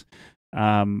identity is,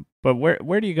 but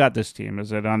where do you got this team?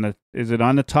 Is it on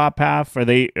the top half? Are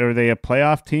they a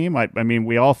playoff team? I mean,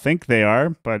 we all think they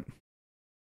are, but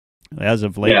as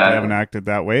of late, they haven't acted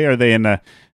that way. Are they in the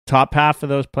top half of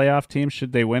those playoff teams?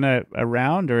 Should they win a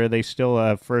round, or are they still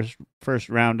a first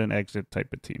round and exit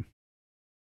type of team?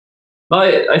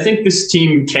 I think this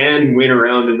team can win a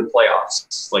round in the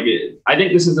playoffs. I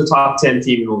think this is the top 10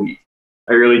 team in the league.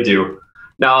 I really do.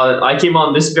 Now, I came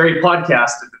on this very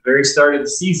podcast at the very start of the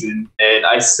season, and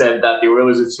I said that the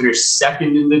Oilers would finish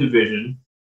second in the division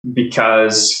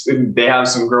because they have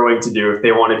some growing to do if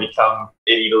they want to become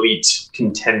an elite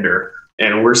contender.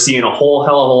 And we're seeing a whole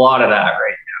hell of a lot of that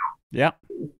right now. Yeah.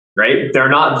 Right? They're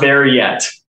not there yet,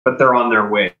 but they're on their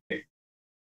way. Is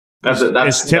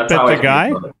Tippett the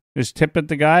guy? Is Tippett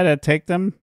the guy to take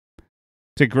them,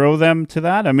 to grow them to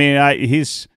that? I mean,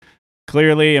 he's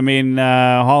clearly,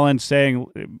 Holland's saying,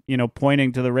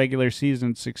 pointing to the regular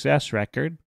season success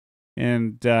record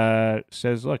and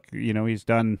says, look, he's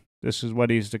done, this is what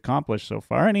he's accomplished so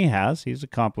far. And he's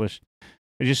accomplished.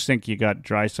 I just think you got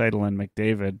Draisaitl and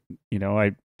McDavid.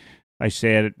 I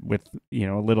say it with,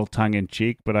 a little tongue in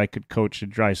cheek, but I could coach a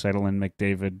Draisaitl and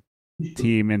McDavid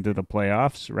team into the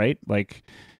playoffs, right? Like,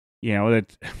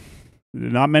 that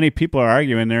not many people are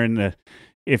arguing they're in the,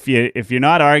 if you're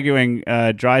not arguing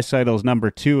Draisaitl's number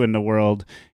 2 in the world,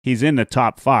 he's in the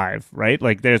top 5, right?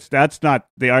 Like that's not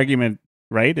the argument,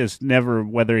 right? Is never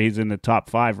whether he's in the top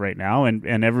 5 right now,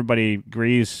 and everybody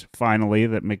agrees finally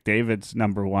that McDavid's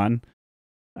number 1.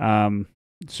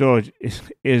 So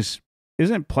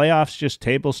isn't playoffs just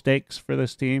table stakes for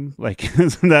this team? Like,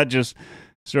 isn't that just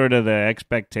sort of the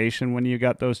expectation when you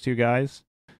got those two guys?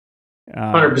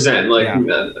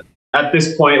 100%. At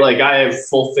this point, I have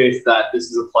full faith that this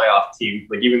is a playoff team.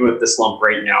 Like, even with the slump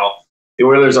right now, the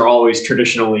Oilers are always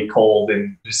traditionally cold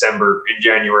in December and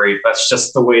January. That's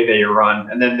just the way they run.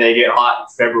 And then they get hot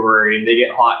in February and they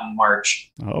get hot in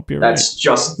March. I hope you're That's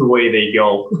just the way they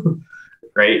go.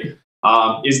 Right?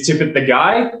 Is Tippett the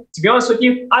guy? To be honest with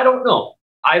you, I don't know.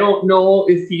 I don't know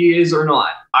if he is or not.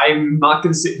 I'm not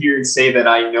going to sit here and say that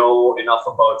I know enough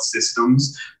about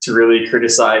systems to really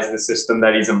criticize the system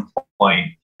that he's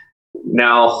employing.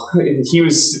 Now, there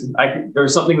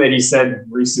was something that he said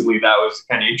recently that was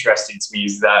kind of interesting to me,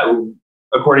 is that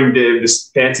according to the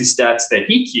fancy stats that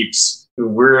he keeps,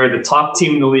 we're the top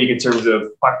team in the league in terms of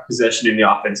puck possession in the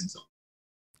offensive zone.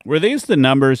 Were these the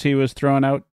numbers he was throwing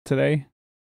out today?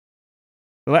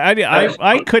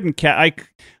 I couldn't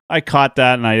I caught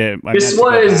that, and I this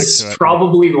was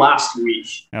probably last week.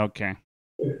 Okay.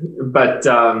 But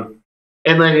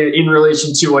and then in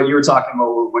relation to what you were talking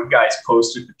about, when guys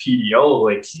posted the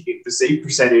PDO, the save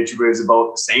percentage was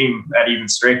about the same at even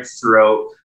strength throughout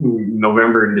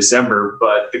November and December,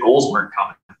 but the goals weren't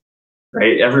coming.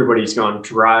 Right? Everybody's gone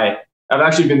dry. I've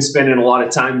actually been spending a lot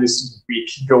of time this week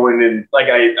going and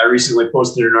I recently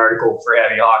posted an article for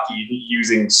Heavy Hockey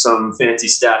using some fancy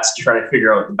stats to try to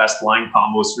figure out the best line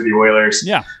combos for the Oilers.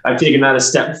 Yeah. I've taken that a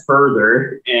step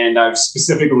further, and I've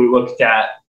specifically looked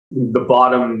at the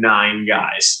bottom 9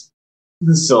 guys.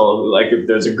 So if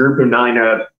there's a group of 9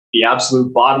 at the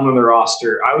absolute bottom of the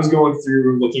roster, I was going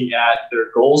through looking at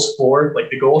their goals for,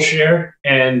 the goal share,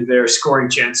 and their scoring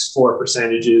chance for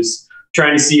percentages,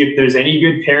 trying to see if there's any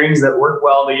good pairings that work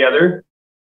well together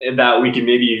and that we can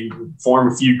maybe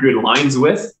form a few good lines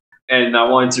with. And I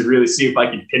wanted to really see if I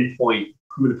could pinpoint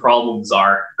who the problems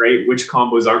are, right? Which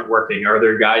combos aren't working? Are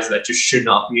there guys that just should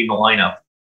not be in the lineup?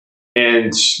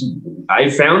 And I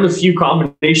found a few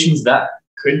combinations that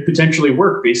could potentially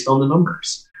work based on the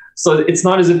numbers. So it's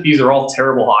not as if these are all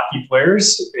terrible hockey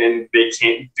players and they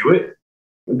can't do it.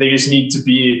 They just need to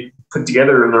be put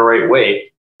together in the right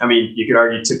way. I mean, you could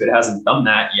argue Tippett hasn't done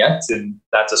that yet, and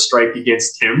that's a strike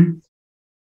against him.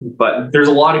 But there's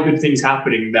a lot of good things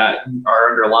happening that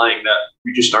are underlying that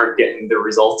we just aren't getting the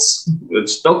results.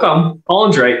 They'll come.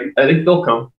 Colin's right. I think they'll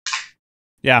come.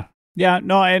 Yeah. Yeah,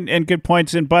 no, and good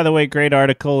points. And by the way, great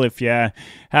article. If you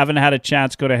haven't had a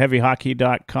chance, go to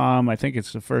heavyhockey.com. I think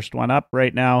it's the first one up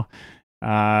right now.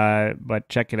 But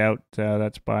check it out.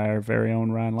 That's by our very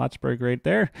own Ron Lutzberg right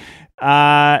there.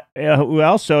 Who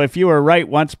else? So if you were right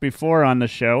once before on the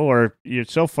show, or you're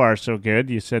so far so good,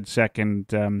 you said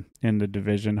second in the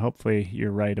division. Hopefully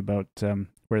you're right about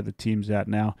where the team's at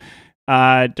now.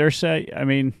 Dursa, I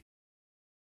mean,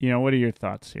 what are your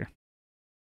thoughts here?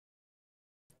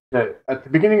 At the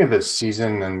beginning of the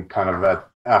season and kind of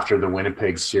after the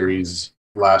Winnipeg series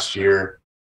last year,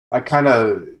 I kind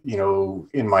of,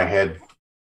 in my head,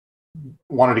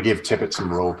 wanted to give Tippett some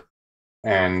rope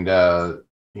and,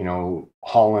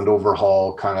 Holland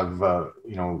overhaul, kind of,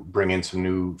 bring in some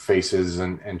new faces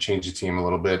and change the team a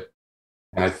little bit.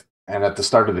 And at the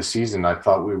start of the season, I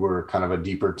thought we were kind of a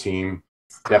deeper team,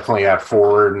 definitely at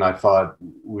forward. And I thought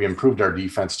we improved our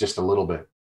defense just a little bit,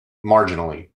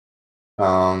 marginally.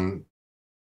 I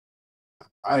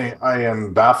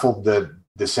am baffled that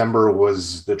December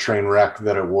was the train wreck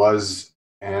that it was.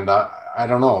 And I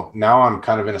don't know. Now I'm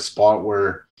kind of in a spot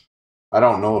where I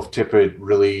don't know if Tippett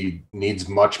really needs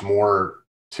much more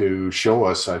to show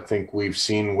us. I think we've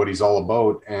seen what he's all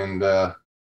about. And I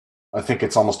think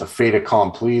it's almost a fait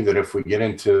accompli that if we get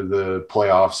into the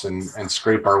playoffs and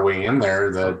scrape our way in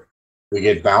there, that we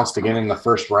get bounced again in the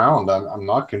first round. I'm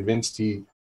not convinced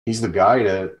he's the guy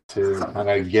to kind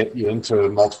of get you into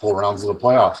multiple rounds of the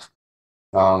playoffs.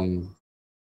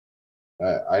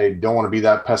 I don't want to be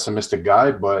that pessimistic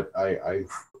guy, but I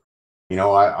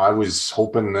was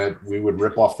hoping that we would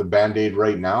rip off the Band-Aid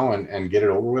right now and get it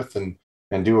over with and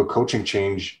do a coaching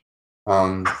change.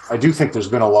 I do think there's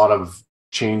been a lot of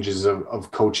changes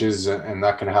of coaches, and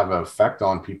that can have an effect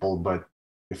on people, but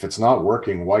if it's not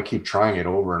working, why keep trying it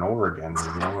over and over again?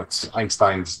 It's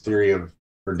Einstein's theory or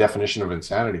definition of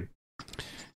insanity.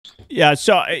 Yeah.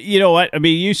 So you know what? I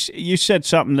mean, you said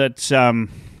something that's maybe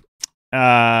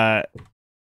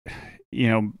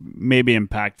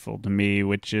impactful to me,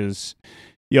 which is,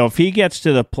 if he gets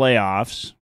to the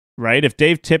playoffs, right? If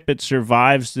Dave Tippett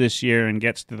survives this year and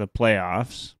gets to the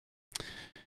playoffs,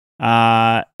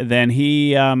 then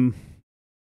he,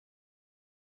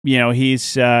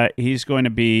 he's going to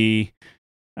be.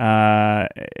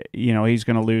 He's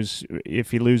going to lose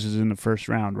if he loses in the first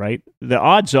round, right? The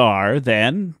odds are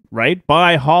then, right,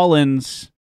 by Holland's,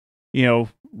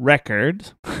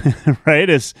 record, right,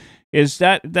 is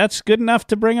that's good enough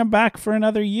to bring him back for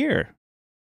another year,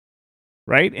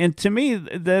 right? And to me,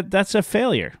 that's a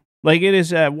failure. Like, it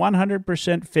is a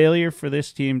 100% failure for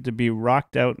this team to be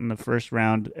rocked out in the first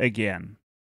round again.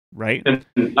 Right. And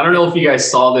I don't know if you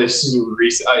guys saw this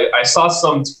recently. I saw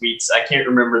some tweets. I can't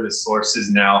remember the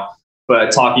sources now, but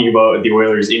talking about the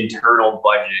Oilers' internal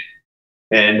budget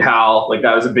and how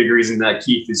that was a big reason that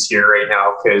Keith is here right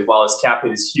now, because while his cap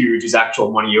hit is huge, his actual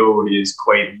money owed is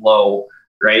quite low.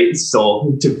 Right.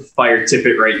 So to fire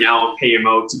Tippett right now and pay him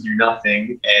out to do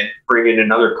nothing and bring in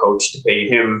another coach to pay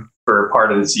him for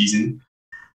part of the season,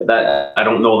 that I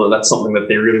don't know that that's something that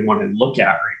they really want to look at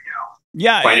right now.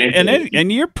 Yeah, and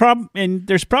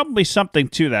there's probably something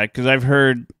to that, because I've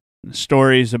heard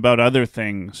stories about other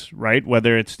things, right?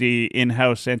 Whether it's the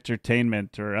in-house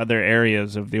entertainment or other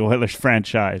areas of the Oilers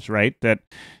franchise, right, that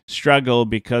struggle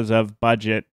because of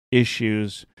budget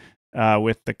issues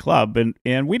with the club, and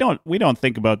we don't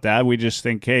think about that. We just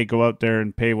think, hey, go out there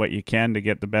and pay what you can to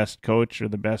get the best coach or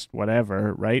the best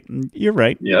whatever, right? And you're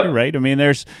right. Yep. You're right. I mean,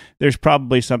 there's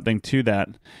probably something to that.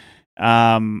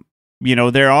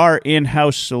 There are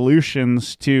in-house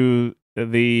solutions to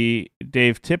the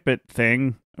Dave Tippett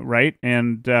thing, right?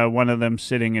 And one of them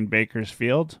sitting in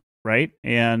Bakersfield, right?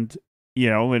 And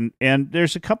and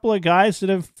there's a couple of guys that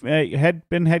have had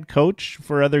been head coach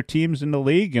for other teams in the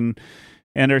league and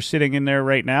are sitting in there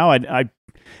right now. I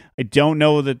don't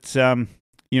know that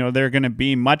they're going to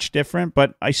be much different,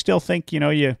 but I still think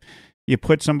you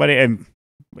put somebody and.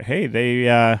 Hey, they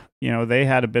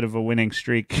had a bit of a winning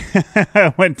streak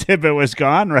when Tippett was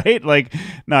gone, right? Like,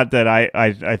 not that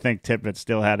I think Tippett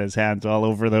still had his hands all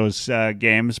over those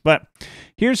games, but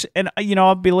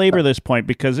I'll belabor this point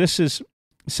because this is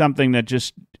something that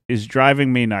just is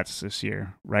driving me nuts this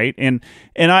year, right? And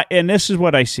this is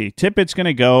what I see. Tippett's going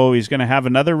to go. He's going to have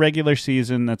another regular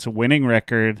season that's a winning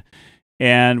record,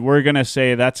 And we're going to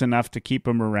say that's enough to keep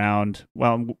him around.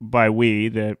 Well, by we,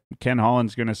 that Ken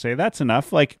Holland's going to say that's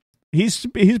enough. Like, he's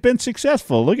been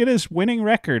successful. Look at his winning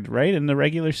record, right, in the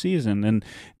regular season. And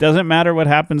it doesn't matter what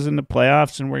happens in the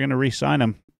playoffs, and we're going to re-sign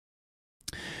him.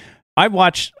 I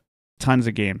watched tons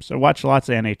of games. I watched lots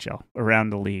of NHL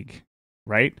around the league,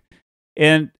 right?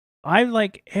 And I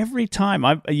like every time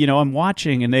I'm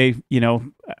watching, and they,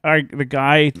 are the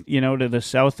guy, to the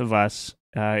south of us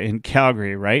in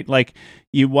Calgary, right? Like,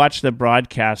 you watch the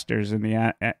broadcasters and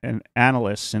the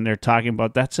analysts, and they're talking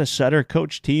about that's a Sutter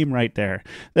coach team right there.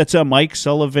 That's a Mike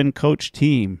Sullivan coach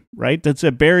team, right? That's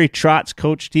a Barry Trotz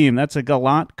coach team. That's a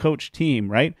Gallant coach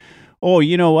team, right? Oh,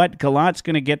 you know what? Gallant's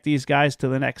going to get these guys to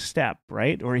the next step,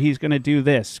 right? Or he's going to do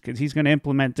this because he's going to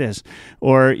implement this.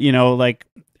 Or,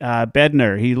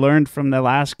 Bednar, he learned from the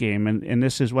last game, and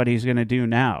this is what he's going to do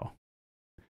now.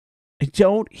 I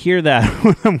don't hear that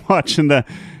when I'm watching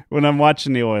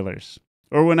the Oilers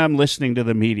or when I'm listening to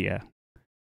the media,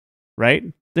 right?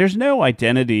 There's no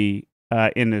identity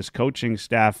in this coaching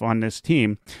staff on this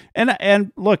team.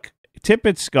 And look,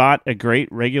 Tippett's got a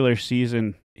great regular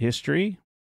season history,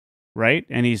 right?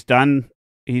 And he's done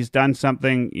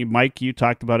something. Mike, you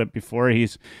talked about it before.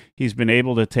 He's been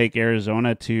able to take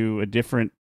Arizona to a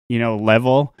different,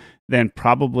 level than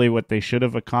probably what they should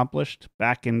have accomplished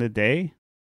back in the day,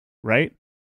 right?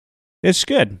 It's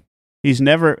good. He's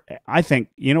never, I think,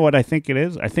 you know what I think it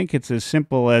is? I think it's as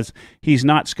simple as he's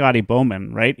not Scotty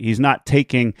Bowman, right? He's not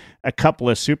taking a couple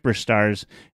of superstars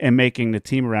and making the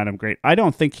team around him great. I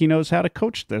don't think he knows how to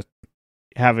coach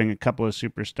having a couple of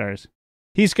superstars.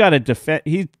 He's got to defend.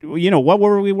 What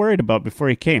were we worried about before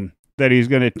he came? That he's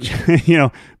going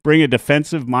to, bring a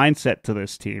defensive mindset to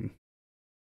this team,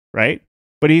 right?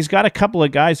 But he's got a couple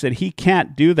of guys that he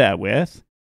can't do that with,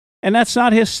 and that's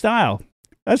not his style.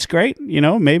 That's great.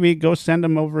 Maybe go send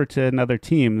him over to another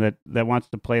team that wants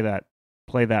to play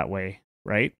that way,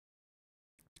 right?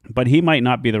 But he might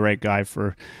not be the right guy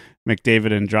for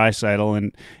McDavid and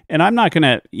Draisaitl, and I'm not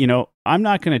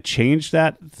gonna change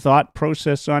that thought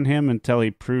process on him until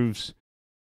he proves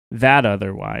that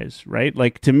otherwise, right?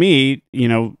 Like, to me,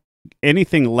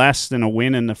 anything less than a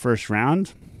win in the first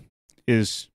round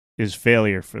is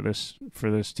failure for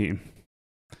this team.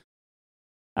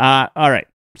 All right,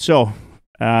 so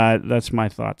that's my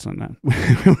thoughts on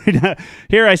that.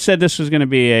 Here, I said this was going to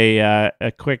be a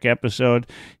quick episode.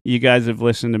 You guys have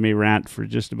listened to me rant for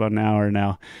just about an hour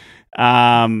now.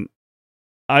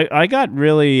 I got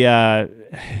really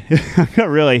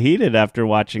heated after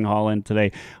watching Holland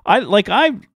today.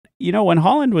 When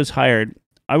Holland was hired,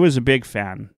 I was a big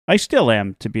fan. I still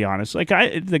am, to be honest.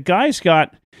 The guy's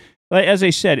got, as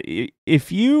I said,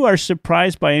 if you are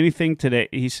surprised by anything today,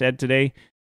 he said today,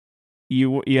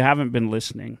 you haven't been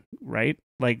listening, right?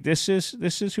 Like, this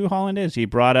is who Holland is. He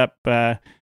brought up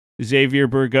Xavier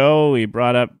Bourgault. He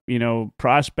brought up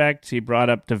prospects. He brought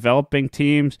up developing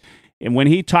teams. And when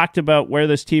he talked about where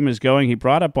this team is going, he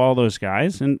brought up all those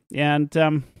guys, and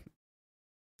I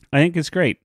think it's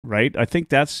great, right? I think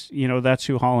that's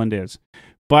who Holland is.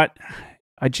 But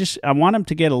I want him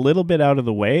to get a little bit out of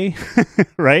the way,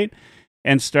 right?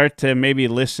 And start to maybe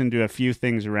listen to a few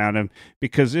things around him,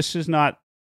 because this is not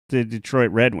the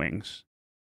Detroit Red Wings,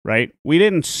 right? We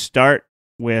didn't start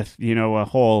with, a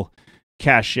whole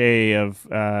cachet of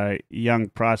young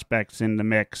prospects in the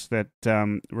mix that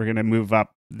we're going to move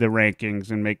up the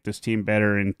rankings and make this team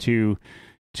better in two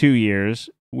years.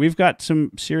 We've got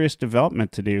some serious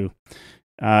development to do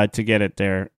to get it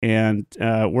there, and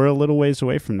we're a little ways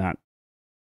away from that.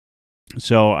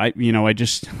 So I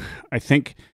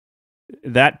think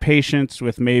that patience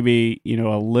with maybe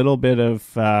a little bit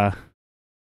of a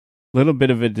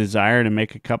desire to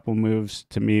make a couple moves,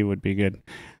 to me, would be good.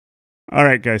 All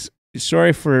right, guys.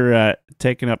 Sorry for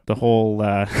taking up the whole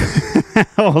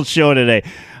whole show today.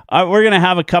 We're going to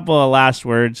have a couple of last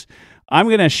words. I'm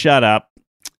going to shut up.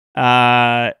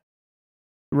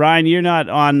 Ryan, you're not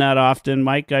on that often.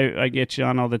 Mike, I get you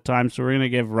on all the time, so we're going to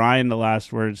give Ryan the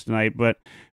last words tonight. But,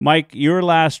 Mike, your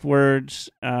last words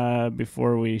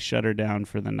before we shut her down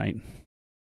for the night.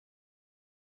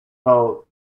 Well,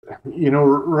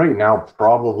 right now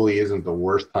probably isn't the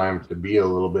worst time to be a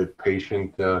little bit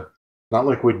patient. Not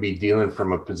like we'd be dealing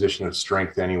from a position of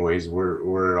strength anyways.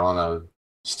 We're on a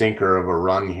stinker of a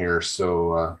run here.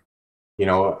 So,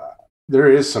 there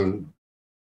is some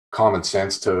common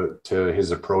sense to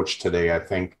his approach today, I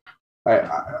think.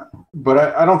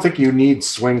 But I don't think you need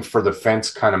swing for the fence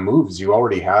kind of moves. You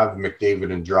already have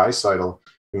McDavid and Draisaitl.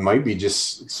 It might be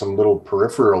just some little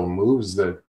peripheral moves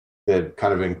that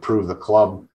kind of improve the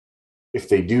club. If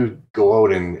they do go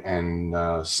out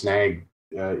and snag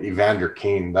Evander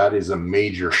Kane, that is a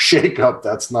major shakeup.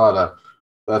 That's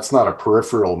not a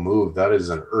peripheral move. That is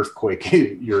an earthquake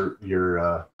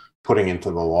you're putting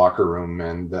into the locker room.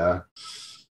 And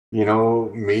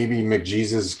maybe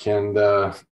McJesus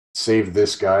can save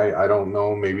this guy. I don't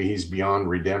know. Maybe he's beyond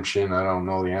redemption. I don't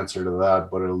know the answer to that,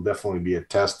 but it'll definitely be a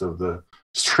test of the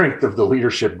strength of the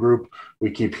leadership group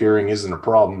we keep hearing isn't a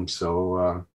problem.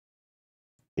 So,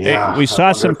 yeah. We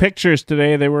saw some pictures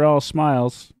today. They were all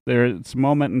smiles. It's a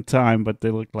moment in time, but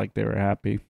they looked like they were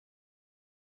happy.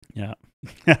 Yeah.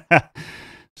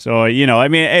 So,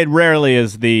 it rarely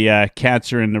is the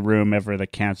cancer in the room ever the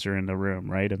cancer in the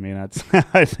room, right? I mean, that's,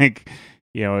 I think,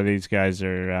 these guys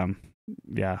are,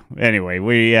 yeah. Anyway,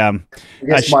 I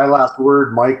guess my last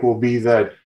word, Mike, will be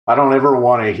that I don't ever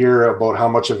want to hear about how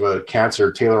much of a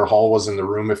cancer Taylor Hall was in the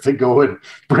room if they go and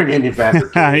bring in Evander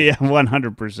Kane. Yeah,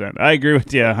 100%. I agree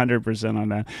with you 100% on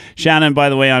that. Shannon, by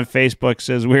the way, on Facebook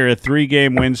says we're a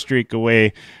 3-game win streak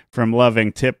away from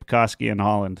loving Tip, Koski, and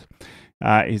Holland.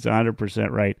 He's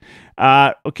 100% right.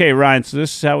 Okay, Ryan, so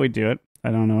this is how we do it. I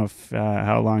don't know if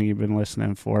how long you've been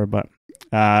listening for, but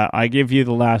I give you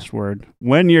the last word.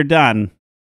 When you're done,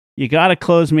 you got to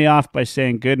close me off by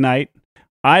saying good night.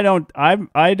 I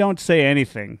don't say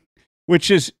anything, which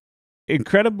is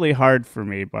incredibly hard for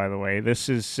me, by the way. This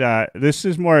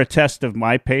is more a test of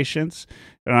my patience,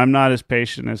 and I'm not as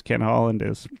patient as Ken Holland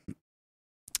is.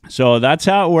 So that's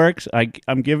how it works.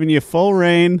 I'm giving you full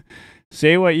reign.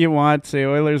 Say what you want. Say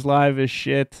Oilers Live is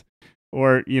shit,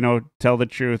 or tell the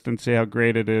truth and say how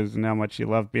great it is and how much you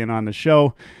love being on the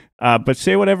show. But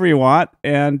say whatever you want,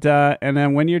 and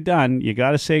then when you're done, you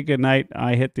got to say goodnight.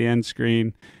 I hit the end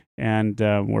screen, and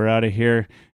we're out of here.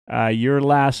 Your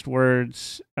last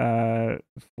words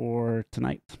for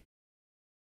tonight.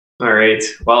 All right.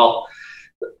 Well,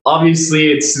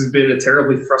 obviously, it's been a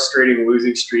terribly frustrating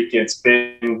losing streak. It's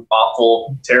been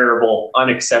awful, terrible,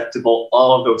 unacceptable,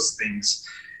 all of those things.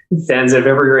 Fans have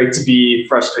every right to be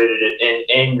frustrated and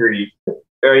angry.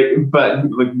 Right, but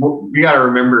we got to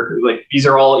remember, these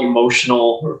are all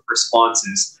emotional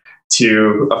responses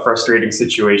to a frustrating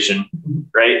situation,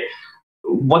 right?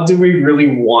 What do we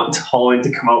really want Holland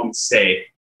to come out and say?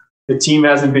 The team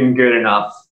hasn't been good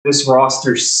enough. This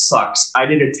roster sucks. I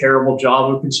did a terrible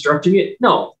job of constructing it.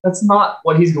 No, that's not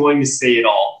what he's going to say at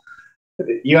all.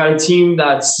 You got a team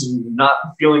that's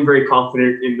not feeling very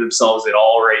confident in themselves at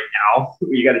all right now.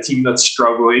 You got a team that's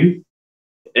struggling.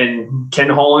 And Ken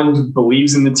Holland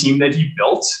believes in the team that he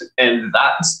built, and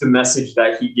that's the message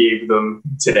that he gave them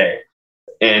today.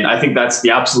 And I think that's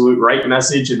the absolute right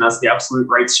message, and that's the absolute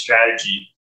right strategy,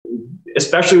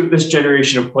 especially with this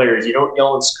generation of players. You don't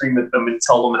yell and scream at them and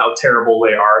tell them how terrible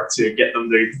they are to get them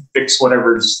to fix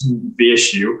whatever's the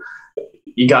issue.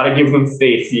 You got to give them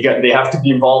faith. They have to be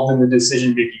involved in the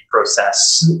decision-making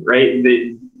process, right?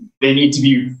 They need to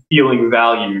be feeling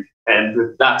valued.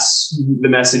 And that's the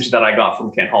message that I got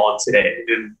from Ken Holland today.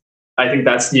 And I think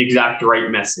that's the exact right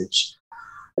message.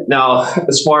 Now,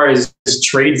 as far as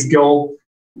trades go,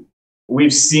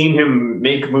 we've seen him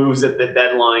make moves at the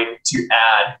deadline to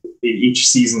add in each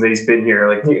season that he's been here.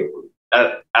 Like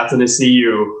at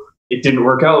Athanasiou, it didn't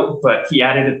work out, but he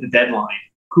added at the deadline.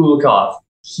 Kulikov,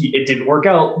 it didn't work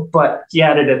out, but he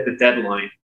added at the deadline.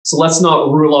 So let's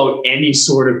not rule out any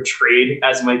sort of trade.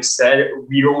 As Mike said,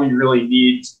 we only really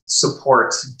need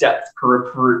support, depth,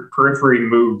 periphery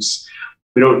moves.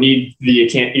 We don't need the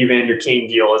Evander Kane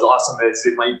deal, as awesome as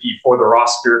it might be for the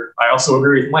roster. I also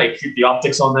agree with Mike. The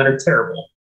optics on that are terrible.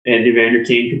 And Evander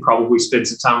Kane could probably spend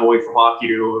some time away from hockey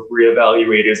to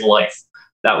reevaluate his life.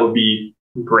 That would be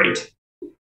great.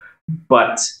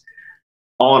 But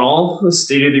all in all, the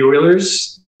state of the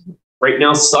Oilers right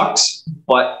now sucks,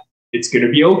 but it's going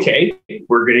to be okay.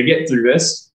 We're going to get through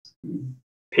this.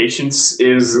 Patience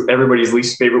is everybody's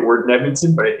least favorite word in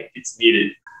Edmonton, but I think it's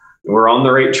needed. We're on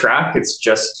the right track. It's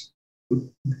just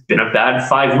been a bad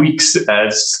 5 weeks,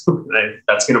 as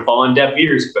that's going to fall on deaf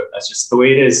ears, but that's just the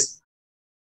way it is.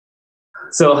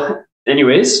 So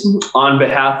anyways, on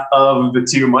behalf of the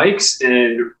two Mikes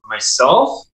and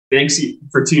myself, thanks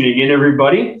for tuning in,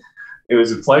 everybody. It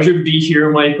was a pleasure to be here,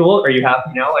 Michael. Are you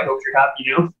happy now? I hope you're happy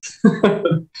now.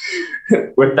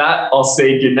 With that, I'll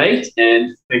say goodnight,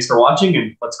 and thanks for watching,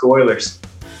 and let's go Oilers.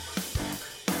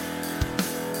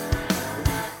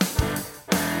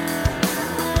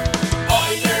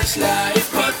 Oilers Live.